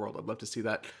Star Wars world. I'd love to see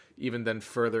that even then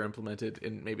further implemented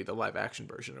in maybe the live action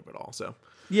version of it all. So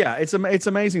yeah, it's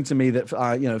amazing to me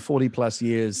that 40 plus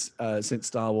years since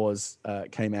Star Wars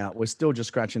came out, we're still just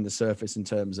scratching the surface in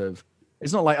terms of.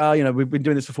 It's not like, we've been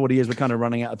doing this for 40 years. We're kind of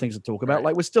running out of things to talk about. Right.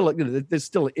 Like we're still, there's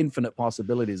still infinite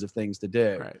possibilities of things to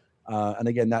do. Right. And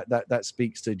again, that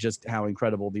speaks to just how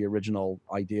incredible the original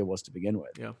idea was to begin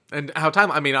with. Yeah. And how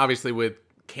obviously with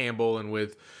Campbell and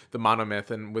with the monomyth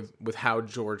and with how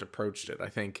George approached it. I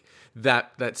think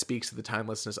that speaks to the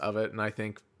timelessness of it, and I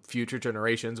think future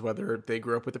generations, whether they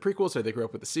grew up with the prequels or they grew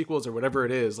up with the sequels or whatever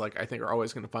it is, like I think are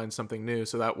always going to find something new.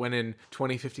 So that when in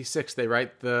 2056 they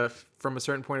write from a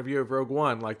certain point of view of Rogue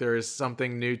One, like there is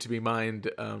something new to be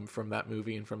mined from that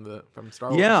movie and from Star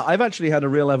Wars. Yeah, I've actually had a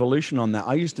real evolution on that.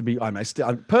 I used to be, I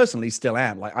personally still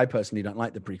am. Like I personally don't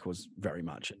like the prequels very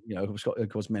much. You know, of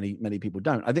course, many people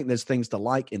don't. I think there's things to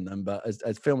like in them, but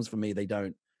as films for me,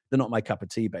 they're not my cup of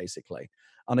tea, basically.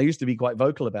 And I used to be quite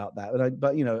vocal about that.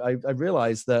 But you know, I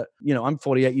realized that, you know, I'm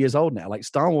 48 years old now. Like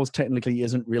Star Wars technically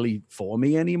isn't really for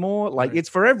me anymore. Like It's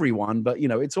for everyone, but you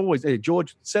know, it's always,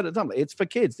 George said it, it's for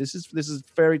kids. This is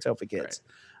fairy tale for kids.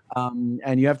 Right.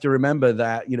 And you have to remember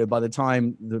that, you know, by the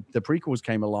time the prequels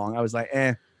came along, I was like,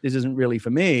 this isn't really for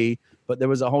me. But there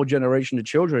was a whole generation of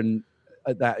children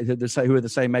who are the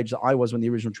same age that I was when the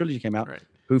original trilogy came out,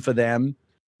 who for them,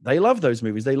 they love those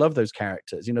movies. They love those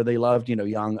characters. You know, they loved, you know,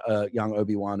 young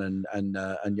Obi-Wan and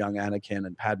young Anakin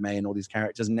and Padme and all these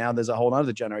characters. And now there's a whole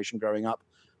other generation growing up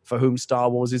for whom Star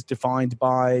Wars is defined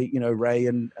by, you know, Rey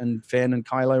and Finn and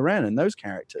Kylo Ren and those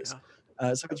characters.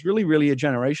 Yeah. So it's really, really a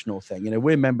generational thing. You know,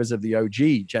 we're members of the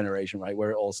OG generation, right,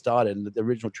 where it all started. And the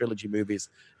original trilogy movies,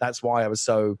 that's why I was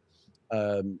so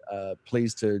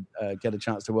pleased to get a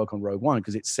chance to work on Rogue One,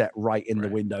 because it's set right in the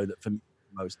window that for me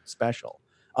is most special.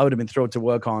 I would have been thrilled to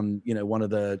work on, you know, one of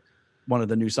the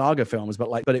new saga films,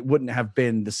 but it wouldn't have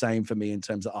been the same for me in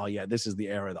terms of, this is the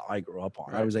era that I grew up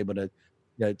on. Right. I was able to,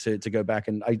 you know, to go back,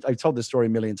 and I told this story a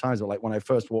million times, but like when I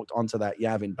first walked onto that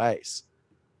Yavin base,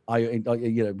 you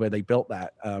know, where they built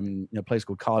that, you know, place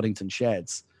called Cardington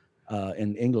Sheds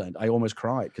in England, I almost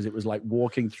cried, because it was like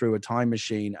walking through a time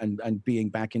machine and being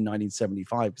back in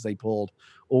 1975, because they pulled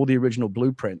all the original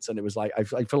blueprints, and it was like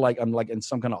I feel like I'm like in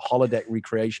some kind of holodeck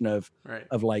recreation of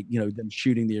like, you know, them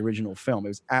shooting the original film. It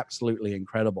was absolutely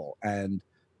incredible, and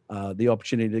the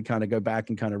opportunity to kind of go back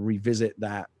and kind of revisit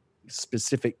that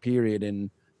specific period in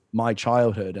my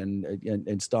childhood and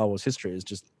in Star Wars history is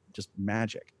just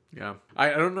magic. Yeah.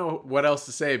 I don't know what else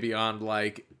to say beyond,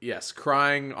 like, yes,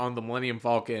 crying on the Millennium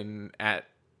Falcon at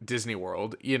Disney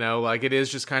World, you know, like it is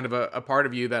just kind of a part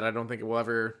of you that I don't think it will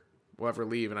ever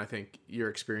leave. And I think your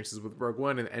experiences with Rogue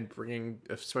One and bringing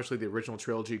especially the original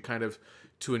trilogy kind of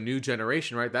to a new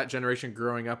generation, right? That generation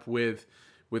growing up with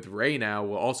Rey now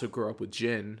will also grow up with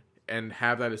Jyn and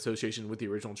have that association with the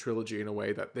original trilogy in a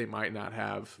way that they might not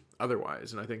have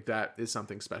otherwise. And I think that is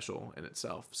something special in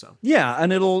itself. So yeah,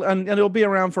 and it'll be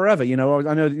around forever. You know,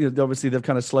 I know obviously they've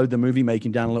kind of slowed the movie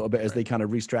making down a little bit as they kind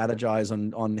of re-strategize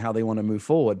on how they want to move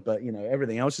forward. But you know,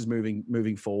 everything else is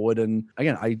moving forward. And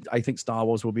again, I think Star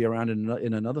Wars will be around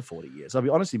in another 40 years.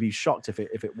 I'll honestly be shocked if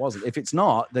it wasn't. If it's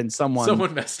not, then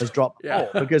someone has dropped the ball,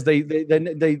 because they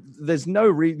there's no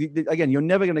again, you're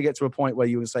never going to get to a point where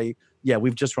you can say, yeah,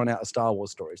 we've just run out of Star Wars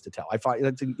stories to tell. I find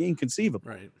that's inconceivable.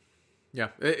 Right. Yeah.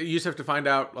 You just have to find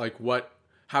out like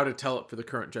how to tell it for the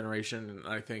current generation. And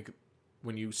I think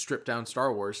when you strip down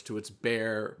Star Wars to its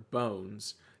bare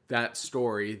bones, that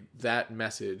story, that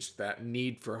message, that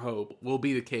need for hope will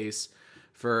be the case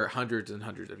for hundreds and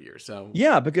hundreds of years. So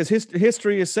yeah, because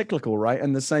history is cyclical, right?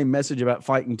 And the same message about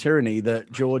fighting tyranny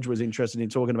that George was interested in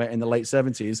talking about in the late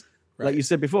 70s. Right. Like you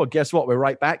said before, guess what? We're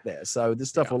right back there. So this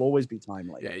stuff will always be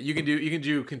timely. Yeah, you can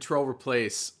do control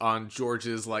replace on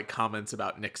George's like comments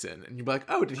about Nixon, and you'd be like,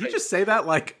 oh, did he just say that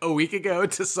like a week ago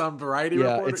to some variety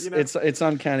reporter? It's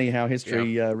uncanny how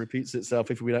history repeats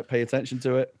itself if we don't pay attention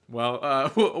to it. Well,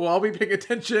 I'll be paying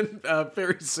attention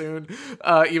very soon,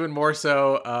 even more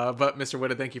so. But Mr.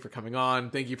 Whitta, thank you for coming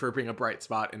on. Thank you for being a bright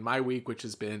spot in my week, which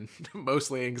has been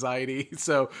mostly anxiety.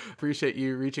 So appreciate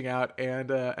you reaching out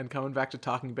and coming back to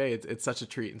Talking Bay. It's such a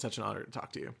treat and such an honor to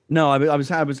talk to you. No, I was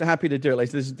happy to do it. Like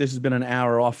this has been an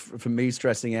hour off from me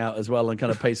stressing out as well and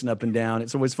kind of pacing up and down.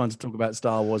 It's always fun to talk about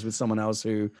Star Wars with someone else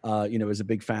who, is a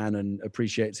big fan and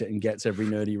appreciates it and gets every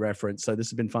nerdy reference. So this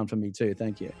has been fun for me too.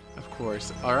 Thank you. Of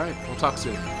course. All right. We'll talk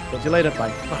soon. Talk to you later. Bye.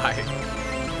 Bye.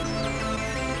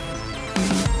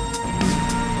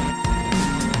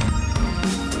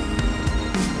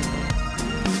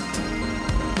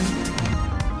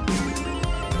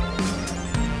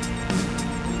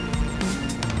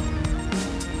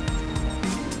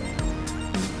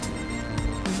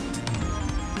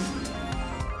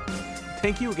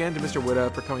 Thank you again to Mr.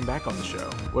 Whitta for coming back on the show.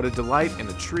 What a delight and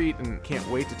a treat, and can't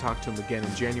wait to talk to him again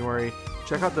in January.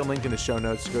 Check out the link in the show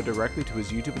notes to go directly to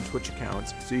his YouTube and Twitch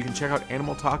accounts so you can check out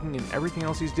Animal Talking and everything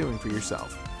else he's doing for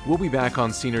yourself. We'll be back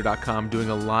on Scener.com doing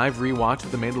a live rewatch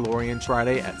of The Mandalorian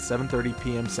Friday at 7:30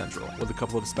 p.m. Central with a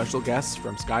couple of special guests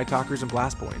from Sky Talkers and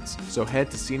Blast Points. So head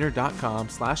to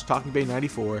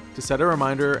Scener.com/TalkingBay94 to set a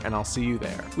reminder, and I'll see you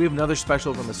there. We have another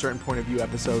special from a Certain Point of View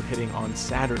episode hitting on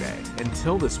Saturday.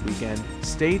 Until this weekend,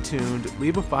 stay tuned,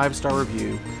 leave a 5-star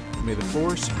review, and may the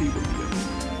Force be with you.